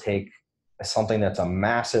intention is to take something that's a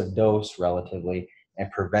massive dose relatively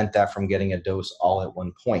and prevent that from getting a dose all at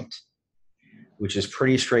one point, which is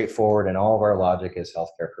pretty straightforward in all of our logic as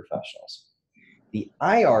healthcare professionals. The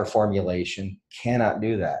IR formulation cannot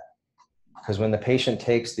do that. Because when the patient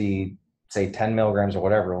takes the, say, 10 milligrams or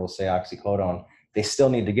whatever, we'll say oxycodone, they still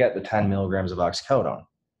need to get the 10 milligrams of oxycodone.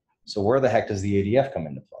 So where the heck does the ADF come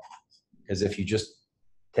into play? Because if you just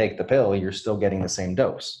take the pill, you're still getting the same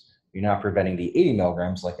dose. You're not preventing the 80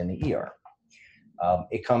 milligrams like in the ER.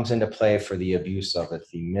 It comes into play for the abuse of it,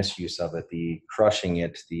 the misuse of it, the crushing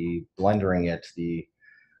it, the blendering it, the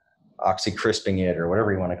oxycrisping it, or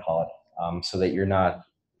whatever you want to call it, so that you're not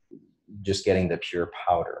just getting the pure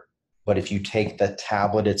powder. But if you take the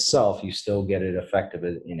tablet itself, you still get it effective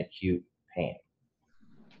in acute pain.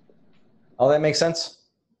 All that makes sense?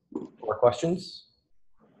 More questions?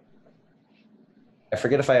 I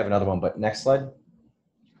forget if I have another one, but next slide.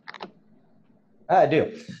 I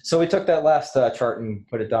do. So we took that last chart and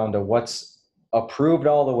put it down to what's approved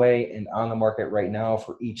all the way and on the market right now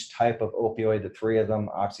for each type of opioid, the 3 of them,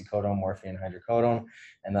 oxycodone, morphine, hydrocodone,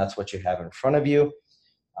 and that's what you have in front of you.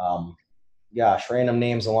 Gosh, random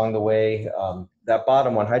names along the way. That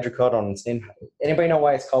bottom one, hydrocodone, anybody know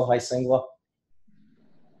why it's called Hysingla?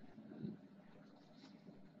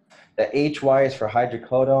 The HY is for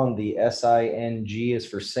hydrocodone, the SING is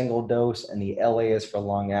for single dose, and the LA is for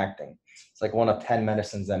long acting. It's like one of 10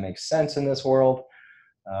 medicines that makes sense in this world.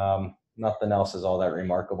 Nothing else is all that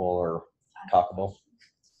remarkable or talkable.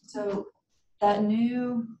 So that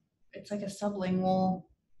new, it's like a sublingual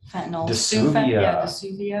fentanyl. Dasuvia. Yeah,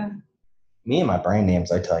 Dasuvia. Me and my brand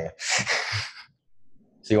names, I tell you.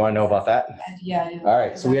 So you want to know about that? Yeah. I do. All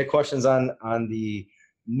right. So we had questions on the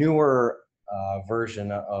newer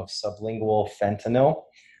version of sublingual fentanyl.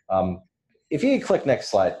 If you could click next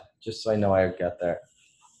slide, just so I know I got there.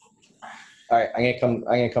 All right, I'm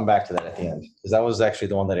gonna come back to that at the end because that was actually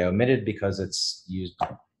the one that I omitted because it's used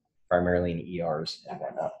primarily in ERs and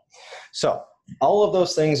whatnot. So all of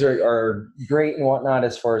those things are great and whatnot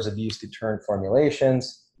as far as abuse deterrent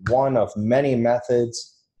formulations. One of many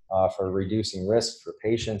methods for reducing risk for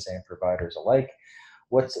patients and providers alike.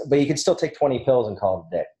 But you can still take 20 pills and call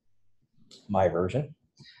it a day. My version.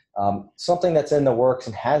 Something that's in the works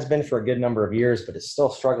and has been for a good number of years, but is still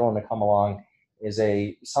struggling to come along, is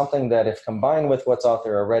something that if combined with what's out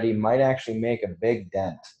there already might actually make a big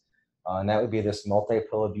dent. And that would be this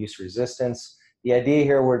multi-pill abuse resistance. The idea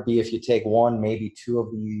here would be if you take 1, maybe 2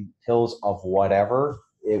 of the pills of whatever,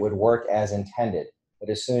 it would work as intended. But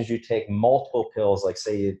as soon as you take multiple pills, like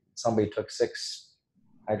say somebody took 6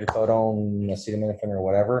 hydrocodone, acetaminophen, or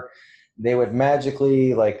whatever, they would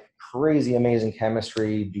magically, like crazy amazing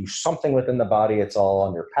chemistry, do something within the body. It's all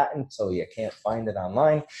under patent, so you can't find it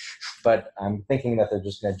online. But I'm thinking that they're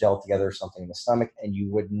just going to gel together something in the stomach, and you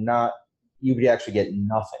would actually get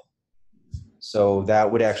nothing. So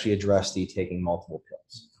that would actually address the taking multiple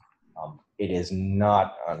pills. It is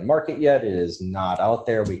not on the market yet. It is not out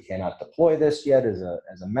there. We cannot deploy this yet as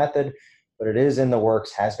a method, but it is in the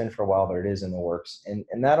works, has been for a while, but it is in the works. And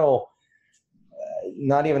that'll,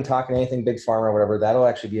 not even talking anything big pharma or whatever, that'll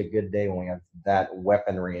actually be a good day when we have that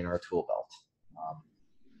weaponry in our tool belt.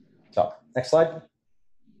 So next slide.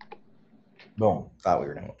 Boom, thought we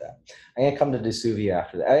were done with that. I'm gonna come to Desuvia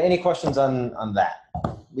after that. Any questions on that?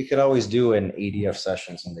 We could always do an ADF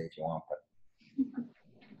session someday if you want, but.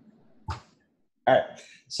 All right,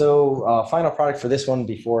 so final product for this one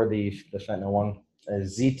before the fentanyl one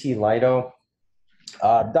is ZT Lido.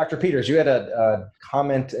 Dr. Peters, you had a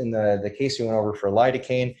comment in the case we went over for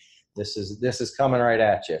lidocaine. This is coming right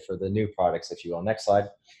at you for the new products, if you will. Next slide.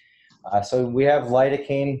 So we have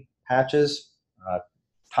lidocaine patches,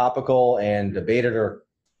 topical and debated or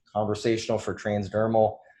conversational for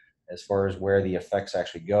transdermal as far as where the effects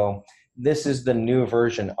actually go. This is the new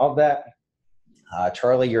version of that.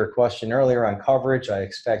 Charlie, your question earlier on coverage, I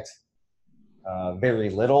expect very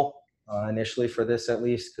little initially for this at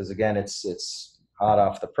least, because again, it's hot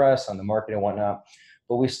off the press on the market and whatnot,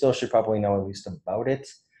 but we still should probably know at least about it.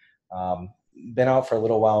 Been out for a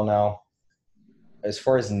little while now. As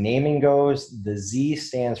far as naming goes, the Z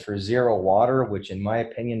stands for zero water, which in my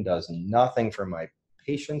opinion does nothing for my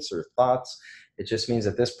patients or thoughts. It just means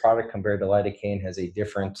that this product compared to lidocaine has a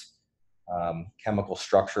different chemical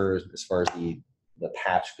structure as far as the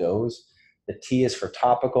patch goes. The T is for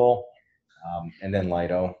topical, and then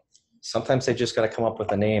Lido. Sometimes they just got to come up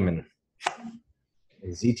with a name, and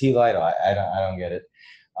ZT Lido, I don't get it.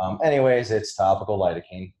 Anyways, it's topical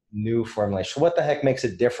lidocaine, new formulation. What the heck makes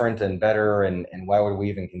it different and better, and why would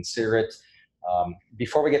we even consider it?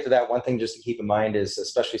 Before we get to that, one thing just to keep in mind is,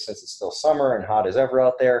 especially since it's still summer and hot as ever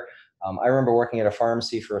out there, I remember working at a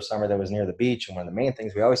pharmacy for a summer that was near the beach, and one of the main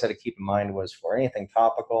things we always had to keep in mind was for anything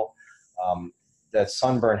topical, that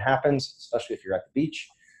sunburn happens, especially if you're at the beach.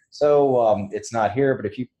 So it's not here, but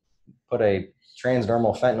if you put a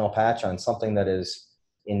transdermal fentanyl patch on something that is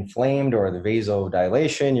inflamed or the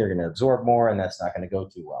vasodilation, you're going to absorb more, and that's not going to go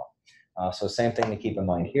too well. So same thing to keep in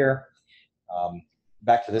mind here.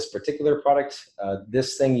 Back to this particular product,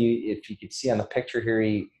 this thing, if you could see on the picture here,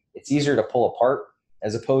 it's easier to pull apart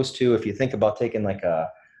as opposed to if you think about taking like a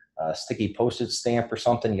sticky postage stamp or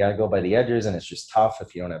something, you got to go by the edges, and it's just tough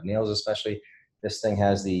if you don't have nails especially. This thing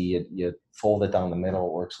has you fold it down the middle,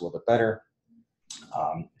 it works a little bit better.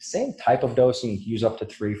 Same type of dosing, you can use up to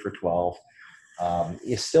 3 for 12.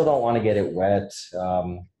 You still don't want to get it wet,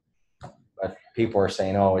 but people are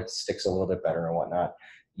saying, oh, it sticks a little bit better and whatnot.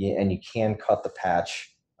 And you can cut the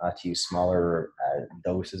patch to use smaller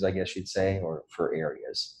doses, I guess you'd say, or for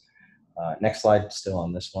areas. Next slide, still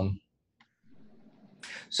on this one.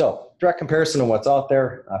 So direct comparison of what's out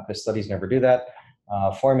there, because studies never do that.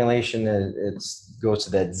 Formulation, it goes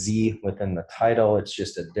to that Z within the title. It's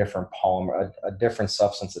just a different polymer, a different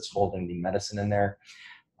substance that's holding the medicine in there.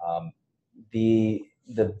 Probably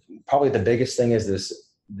the biggest thing is this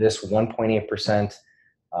 1.8%.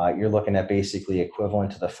 You're looking at basically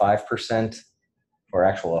equivalent to the 5% for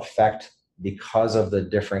actual effect because of the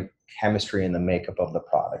different chemistry and the makeup of the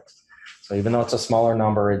product. So even though it's a smaller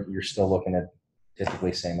number, you're still looking at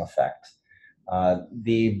typically same effect.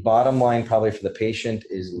 The bottom line probably for the patient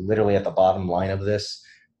is literally at the bottom line of this.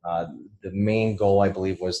 The main goal, I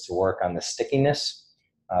believe, was to work on the stickiness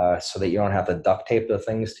so that you don't have to duct tape the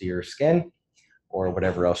things to your skin or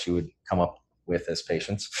whatever else you would come up with as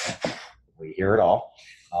patients. We hear it all.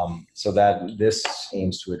 So that this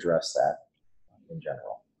aims to address that in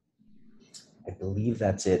general. I believe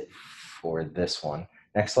that's it for this one.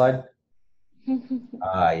 Next slide.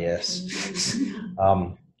 Yes.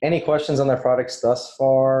 Any questions on their products thus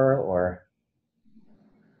far, or?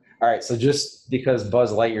 All right, so just because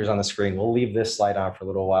Buzz Lightyear's on the screen, we'll leave this slide on for a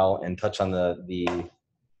little while and touch on the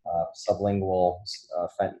sublingual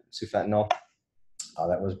sufentanil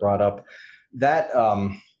that was brought up. That,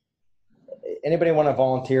 anybody want to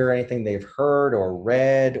volunteer anything they've heard or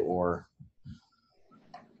read or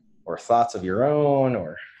thoughts of your own,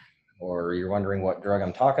 or you're wondering what drug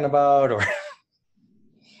I'm talking about, or?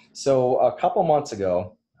 So a couple months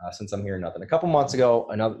ago, since I'm hearing nothing, a couple months ago,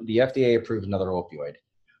 the FDA approved another opioid.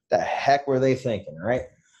 The heck were they thinking, right?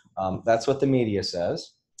 That's what the media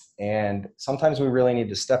says. And sometimes we really need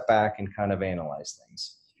to step back and kind of analyze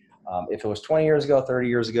things. If it was 20 years ago, 30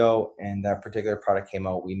 years ago, and that particular product came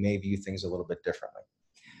out, we may view things a little bit differently.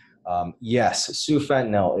 Yes,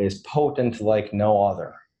 sufentanil is potent like no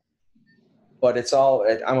other. But it's all,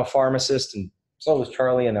 I'm a pharmacist, and so was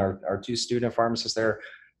Charlie and our two student pharmacists there.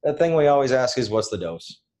 The thing we always ask is, what's the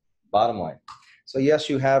dose? Bottom line. So yes,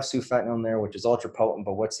 you have sufentanil in there, which is ultra potent,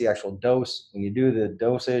 but what's the actual dose? When you do the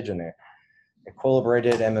dosage and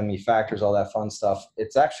equilibrated, MME factors, all that fun stuff.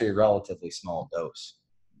 It's actually a relatively small dose.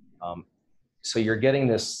 So you're getting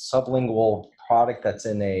this sublingual product that's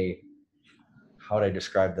in a, how would I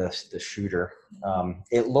describe this, the shooter?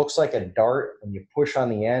 It looks like a dart when you push on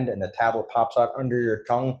the end and the tablet pops out under your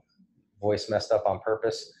tongue. Voice messed up on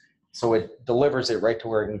purpose. So it delivers it right to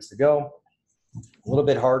where it needs to go. A little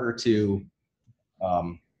bit harder to,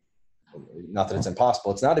 not that it's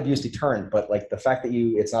impossible, it's not abuse deterrent, but like the fact that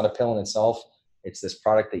it's not a pill in itself, it's this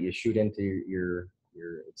product that you shoot into your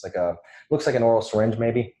it's like looks like an oral syringe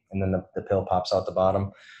maybe, and then the pill pops out the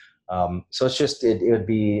bottom. So it's just, it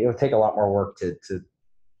would take a lot more work to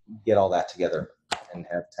get all that together and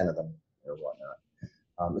have 10 of them or whatnot.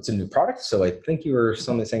 It's a new product, so I think you were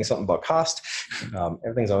saying something about cost.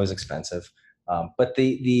 Everything's always expensive. But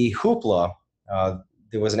the hoopla,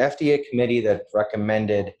 there was an FDA committee that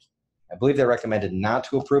recommended, I believe they recommended not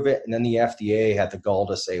to approve it, and then the FDA had the gall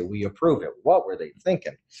to say, we approve it. What were they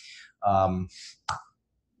thinking? I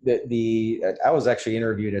was actually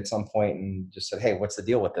interviewed at some point and just said, hey, what's the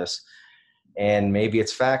deal with this? And maybe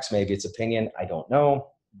it's facts, maybe it's opinion, I don't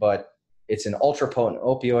know, but it's an ultra potent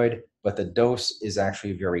opioid, but the dose is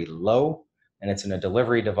actually very low, and it's in a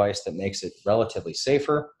delivery device that makes it relatively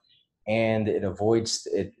safer, and it avoids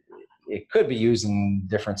it. It could be used in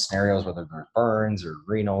different scenarios, whether they're burns or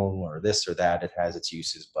renal or this or that. It has its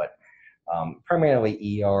uses, but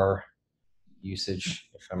primarily ER usage,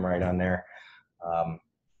 if I'm right on there.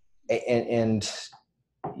 And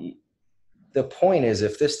the point is,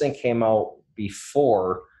 if this thing came out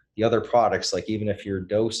before the other products, like even if you're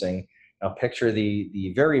dosing, now picture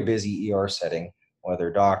the very busy ER setting,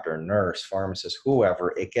 whether doctor, nurse, pharmacist,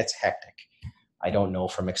 whoever, it gets hectic. I don't know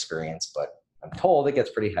from experience, but I'm told it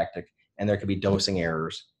gets pretty hectic, and there could be dosing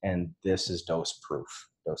errors, and this is dose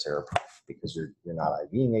error proof, because you're not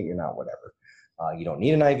IVing it, you're not whatever. You don't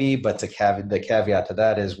need an IV, but the caveat to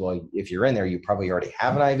that is, well, if you're in there, you probably already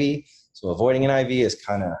have an IV, so avoiding an IV is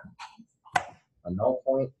kind of a null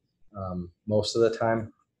point most of the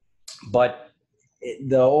time. But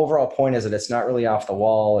the overall point is that it's not really off the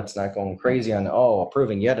wall. It's not going crazy on,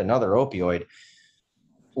 approving yet another opioid.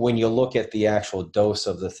 When you look at the actual dose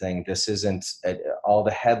of the thing, this isn't all the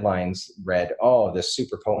headlines read, this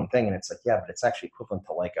super potent thing. And it's like, yeah, but it's actually equivalent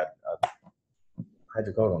to like a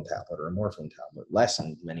hydrocodone tablet or a morphine tablet, less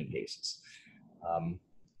in many cases.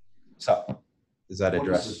 So does that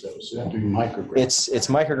address? It's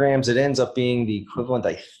micrograms. It ends up being the equivalent,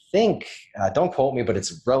 I think, don't quote me, but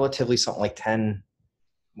it's relatively something like 10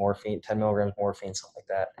 milligrams morphine, something like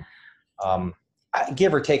that.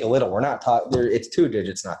 Give or take a little. We're not talking, it's 2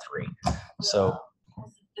 digits, not 3. So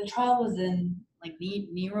the trial was in like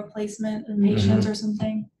knee replacement patients or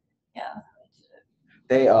something. Yeah.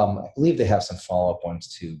 They, I believe they have some follow-up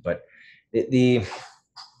ones too, but they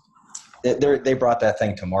brought that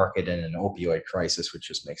thing to market in an opioid crisis, which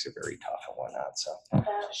just makes it very tough and whatnot. So That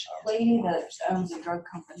lady that owns a drug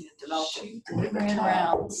company that developed it ran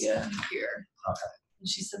around here. okay. And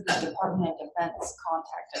she said the Department of Defense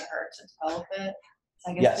contacted her to develop it.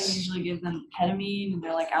 So I guess they usually give them ketamine, and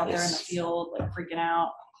they're like out there in the field, like freaking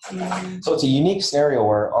out. So it's a unique scenario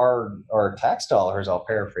where our tax dollars, I'll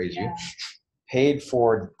paraphrase you, paid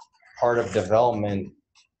for part of development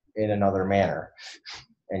in another manner,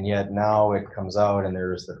 and yet now it comes out and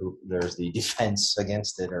there's the defense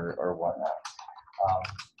against it or whatnot.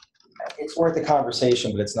 It's worth the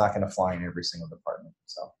conversation, but it's not going to fly in every single department.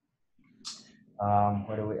 So,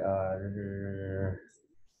 what do we?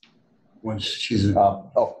 Once she's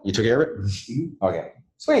You took care of it. Okay,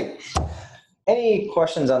 sweet. Any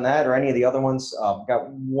questions on that or any of the other ones? Got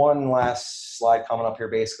one last slide coming up here,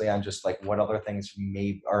 basically on just like what other things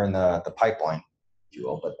are in the pipeline, if you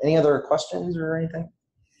will. But any other questions or anything?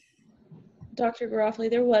 Dr. Garofoli,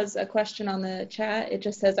 there was a question on the chat. It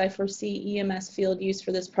just says, I foresee EMS field use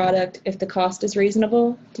for this product if the cost is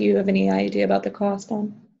reasonable. Do you have any idea about the cost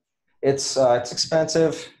on? It's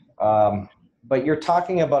expensive, but you're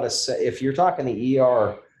talking about if you're talking the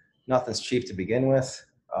ER, nothing's cheap to begin with.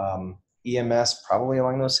 EMS probably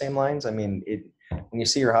along those same lines. I mean, when you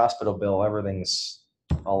see your hospital bill, everything's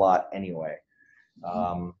a lot anyway.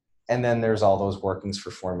 And then there's all those workings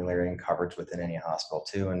for formulary and coverage within any hospital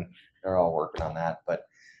too, and they're all working on that. But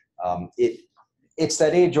it's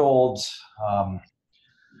that age-old,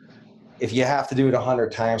 if you have to do it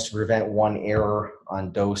 100 times to prevent one error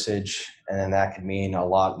on dosage, and then that could mean a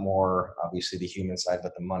lot more, obviously the human side,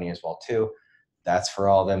 but the money as well too. That's for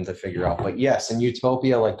all of them to figure out. But yes, in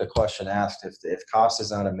utopia, like the question asked, if cost is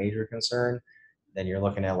not a major concern, then you're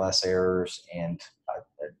looking at less errors and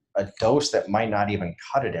a dose that might not even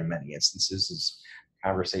cut it in many instances. Is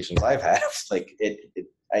conversations I've had. Like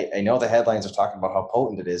I know the headlines are talking about how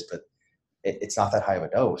potent it is, but it's not that high of a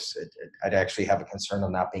dose. I'd actually have a concern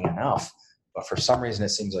of not being enough, but for some reason it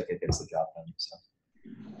seems like it gets the job done. So.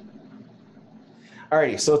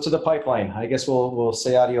 Alrighty, so to the pipeline. I guess we'll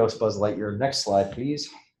say adios, Buzz Lightyear. Next slide, please.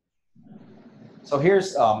 So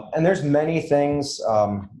here's, and there's many things.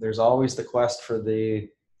 There's always the quest for the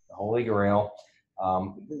Holy Grail.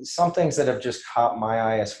 Some things that have just caught my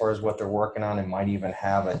eye as far as what they're working on and might even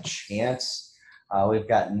have a chance. We've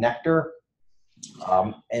got Nectar.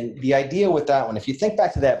 And the idea with that one, if you think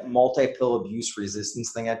back to that multi-pill abuse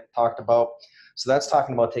resistance thing I talked about, so that's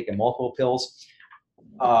talking about taking multiple pills.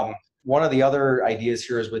 One of the other ideas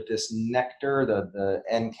here is with this Nectar, the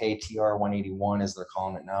NKTR-181 as they're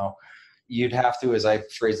calling it now, you'd have to, as I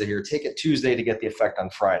phrased it here, take it Tuesday to get the effect on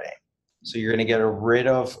Friday. So you're going to get rid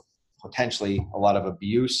of potentially a lot of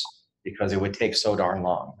abuse because it would take so darn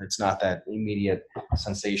long. It's not that immediate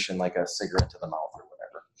sensation like a cigarette to the mouth or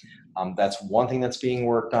whatever. That's one thing that's being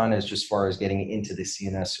worked on, is just as far as getting into the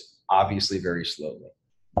CNS, obviously very slowly.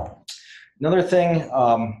 Another thing,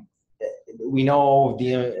 we know,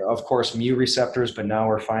 of course, mu receptors, but now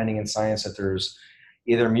we're finding in science that there's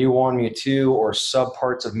either mu1, mu2, or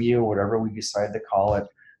subparts of mu, whatever we decide to call it.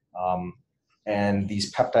 And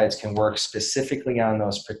these peptides can work specifically on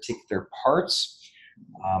those particular parts.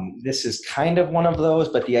 This is kind of one of those,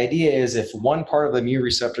 but the idea is if one part of the mu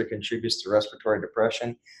receptor contributes to respiratory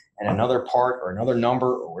depression and another part or another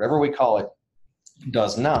number or whatever we call it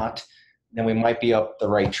does not, then we might be up the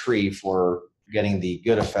right tree for getting the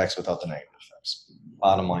good effects without the negative effects.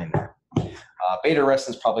 Bottom line there.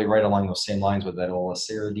 Beta-arrestin is probably right along those same lines with that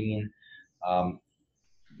olaceridine.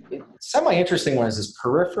 Semi-interesting one is this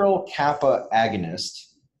peripheral kappa agonist.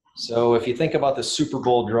 So if you think about the Super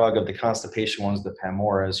Bowl drug of the constipation ones, the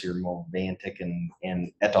Pamoras, your Movantik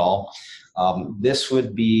and et al., this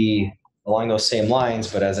would be along those same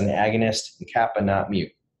lines, but as an agonist in kappa, not mu.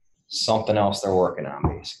 Something else they're working on,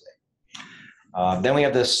 basically. Then we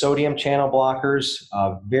have the sodium channel blockers,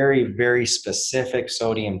 very, very specific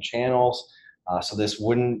sodium channels. So this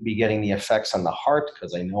wouldn't be getting the effects on the heart,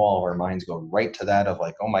 because I know all of our minds go right to that of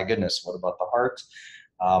like, oh my goodness, what about the heart?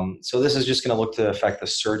 So this is just going to look to affect the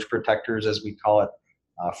surge protectors, as we call it,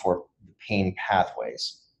 for pain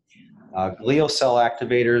pathways. Glial cell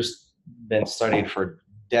activators, been studied for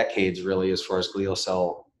decades really as far as glial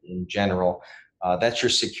cell in general. That's your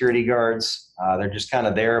security guards. They're just kind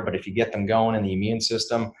of there, but if you get them going in the immune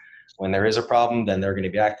system, when there is a problem, then they're going to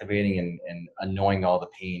be activating and annoying all the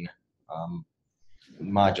pain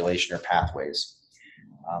modulation or pathways.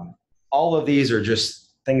 All of these are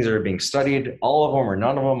just things that are being studied. All of them or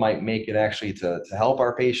none of them might make it actually to help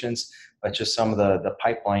our patients, but just some of the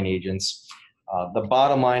pipeline agents. The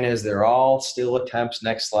bottom line is they're all still attempts,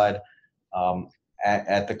 next slide,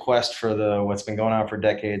 at the quest for what's been going on for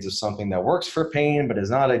decades of something that works for pain but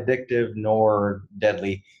is not addictive nor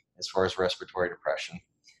deadly as far as respiratory depression.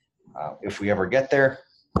 If we ever get there,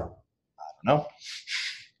 I don't know.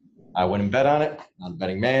 I wouldn't bet on it. I'm a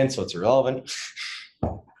betting man, so it's irrelevant.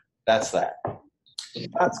 That's that.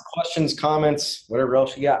 That's questions, comments, whatever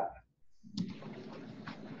else you got.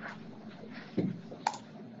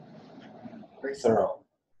 Very thorough.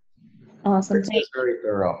 Awesome. It's very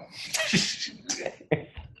thorough.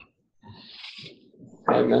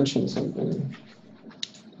 I mentioned something.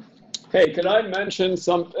 Hey, could I mention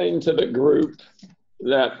something to the group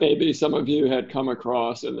that maybe some of you had come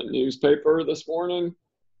across in the newspaper this morning?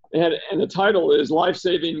 And the title is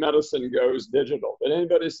Life-Saving Medicine Goes Digital. Did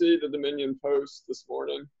anybody see the Dominion Post this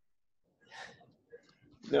morning?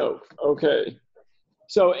 No, okay.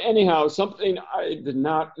 So anyhow, something I did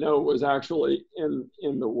not know was actually in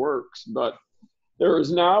the works, but there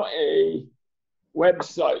is now a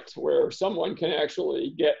website where someone can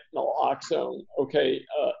actually get naloxone, okay,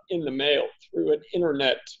 in the mail through an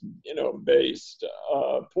internet, based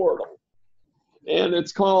portal. And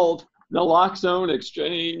it's called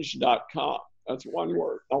naloxoneexchange.com. That's one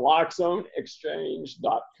word,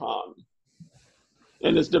 naloxoneexchange.com.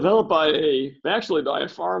 And it's developed by a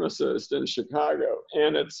pharmacist in Chicago.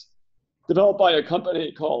 And it's developed by a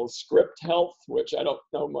company called Script Health, which I don't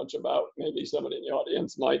know much about. Maybe somebody in the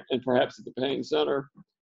audience might, and perhaps at the Pain Center.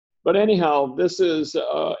 But anyhow, this is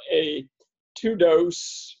a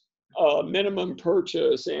 2-dose minimum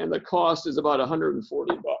purchase, and the cost is about $140.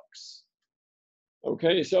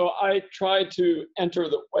 Okay, so I tried to enter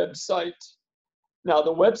the website. Now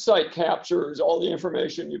the website captures all the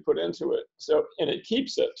information you put into it, and it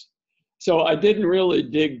keeps it. So I didn't really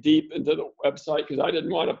dig deep into the website because I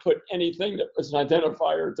didn't want to put anything that was an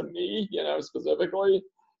identifier to me, specifically.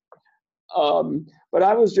 But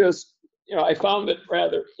I was just, I found it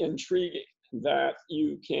rather intriguing. that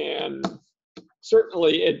you can,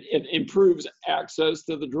 certainly it improves access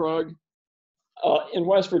to the drug. In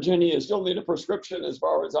West Virginia, you still need a prescription, as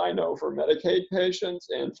far as I know, for Medicaid patients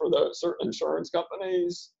and for the certain insurance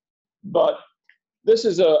companies. But this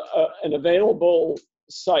is an available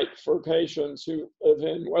site for patients who live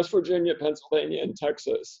in West Virginia, Pennsylvania, and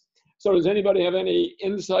Texas. So does anybody have any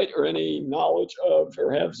insight or any knowledge of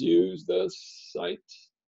or has used this site?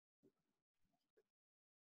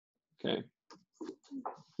 Okay.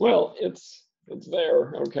 Well, it's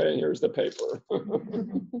there. Okay, here's the paper.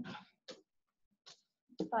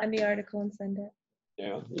 Find the article and send it.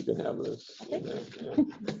 Yeah, you can have this.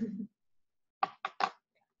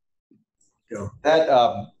 Yeah.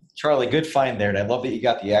 That Charlie, good find there, and I love that you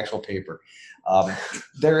got the actual paper.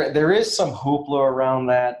 There is some hoopla around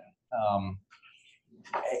that,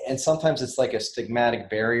 and sometimes it's like a stigmatic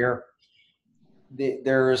barrier.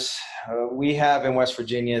 We have in West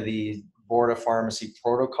Virginia the Board of Pharmacy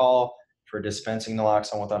protocol for dispensing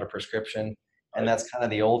naloxone without a prescription, and that's kind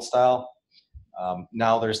of the old style.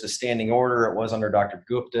 Now there's the standing order. It was under Dr.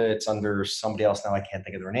 Gupta. It's under somebody else now. I can't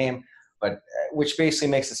think of their name, but which basically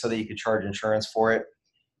makes it so that you could charge insurance for it.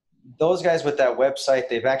 Those guys with that website,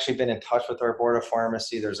 they've actually been in touch with our Board of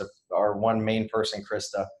Pharmacy. There's our one main person,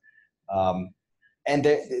 Krista, and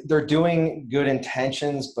they're doing good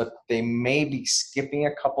intentions, but they may be skipping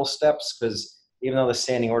a couple steps because even though the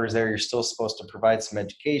standing order is there, you're still supposed to provide some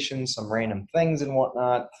education, some random things and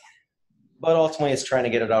whatnot. But ultimately, it's trying to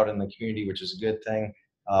get it out in the community, which is a good thing.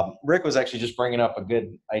 Rick was actually just bringing up a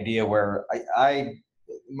good idea where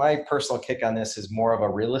my personal kick on this is more of a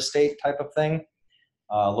real estate type of thing.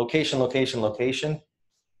 Location, location, location.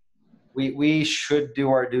 We should do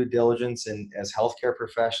our due diligence as healthcare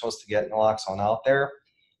professionals to get naloxone out there.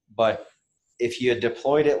 But if you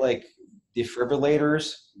deployed it like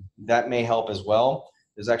defibrillators, that may help as well.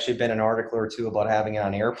 There's actually been an article or two about having it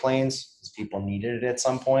on airplanes because people needed it at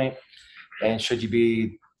some point. And should you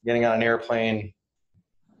be getting on an airplane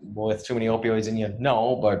with too many opioids in you?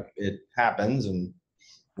 No, but it happens, and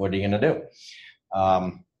what are you going to do?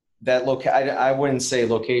 I wouldn't say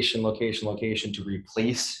location, location, location to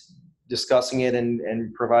replace discussing it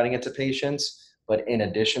and providing it to patients, but in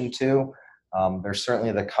addition to, there's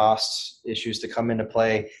certainly the cost issues to come into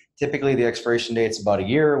play. Typically, the expiration date's about a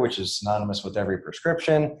year, which is synonymous with every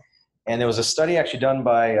prescription. And there was a study actually done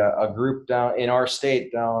by a group down in our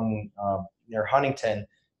state, down near Huntington,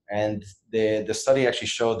 and the study actually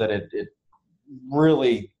showed that it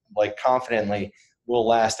really, like, confidently will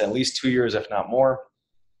last at least 2 years, if not more,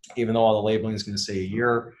 even though all the labeling is going to say a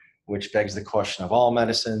year, which begs the question of all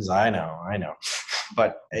medicines. I know.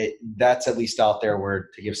 But that's at least out there where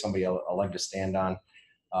to give somebody a leg to stand on.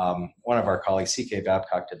 One of our colleagues, CK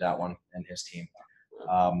Babcock, did that one and his team.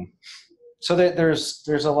 So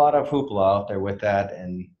there's a lot of hoopla out there with that,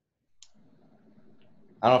 and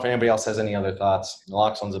I don't know if anybody else has any other thoughts.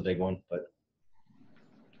 Naloxone's a big one, but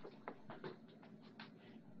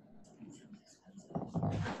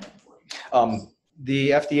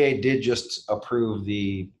the FDA did just approve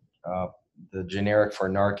the generic for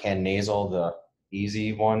Narcan nasal, the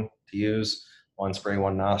easy one to use, one spray,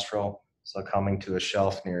 one nostril. So coming to a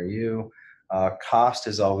shelf near you. Cost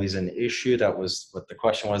is always an issue. That was what the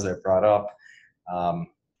question was that brought up.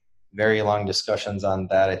 Very long discussions on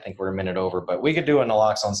that. I think we're a minute over, but we could do a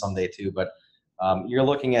naloxone someday too. But you're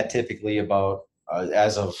looking at typically about,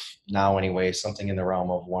 as of now anyway, something in the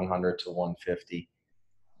realm of 100 to 150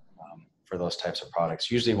 for those types of products.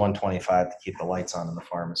 Usually 125 to keep the lights on in the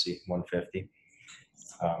pharmacy, 150.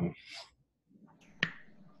 All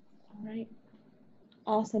right.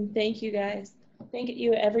 Awesome. Thank you, guys. Thank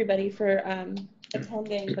you, everybody, for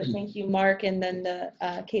attending, but thank you, Mark, and then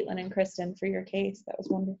Caitlin and Kristen for your case. That was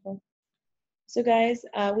wonderful. So, guys,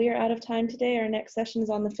 we are out of time today. Our next session is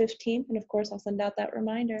on the 15th, and of course, I'll send out that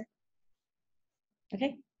reminder.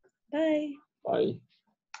 Okay. Bye. Bye.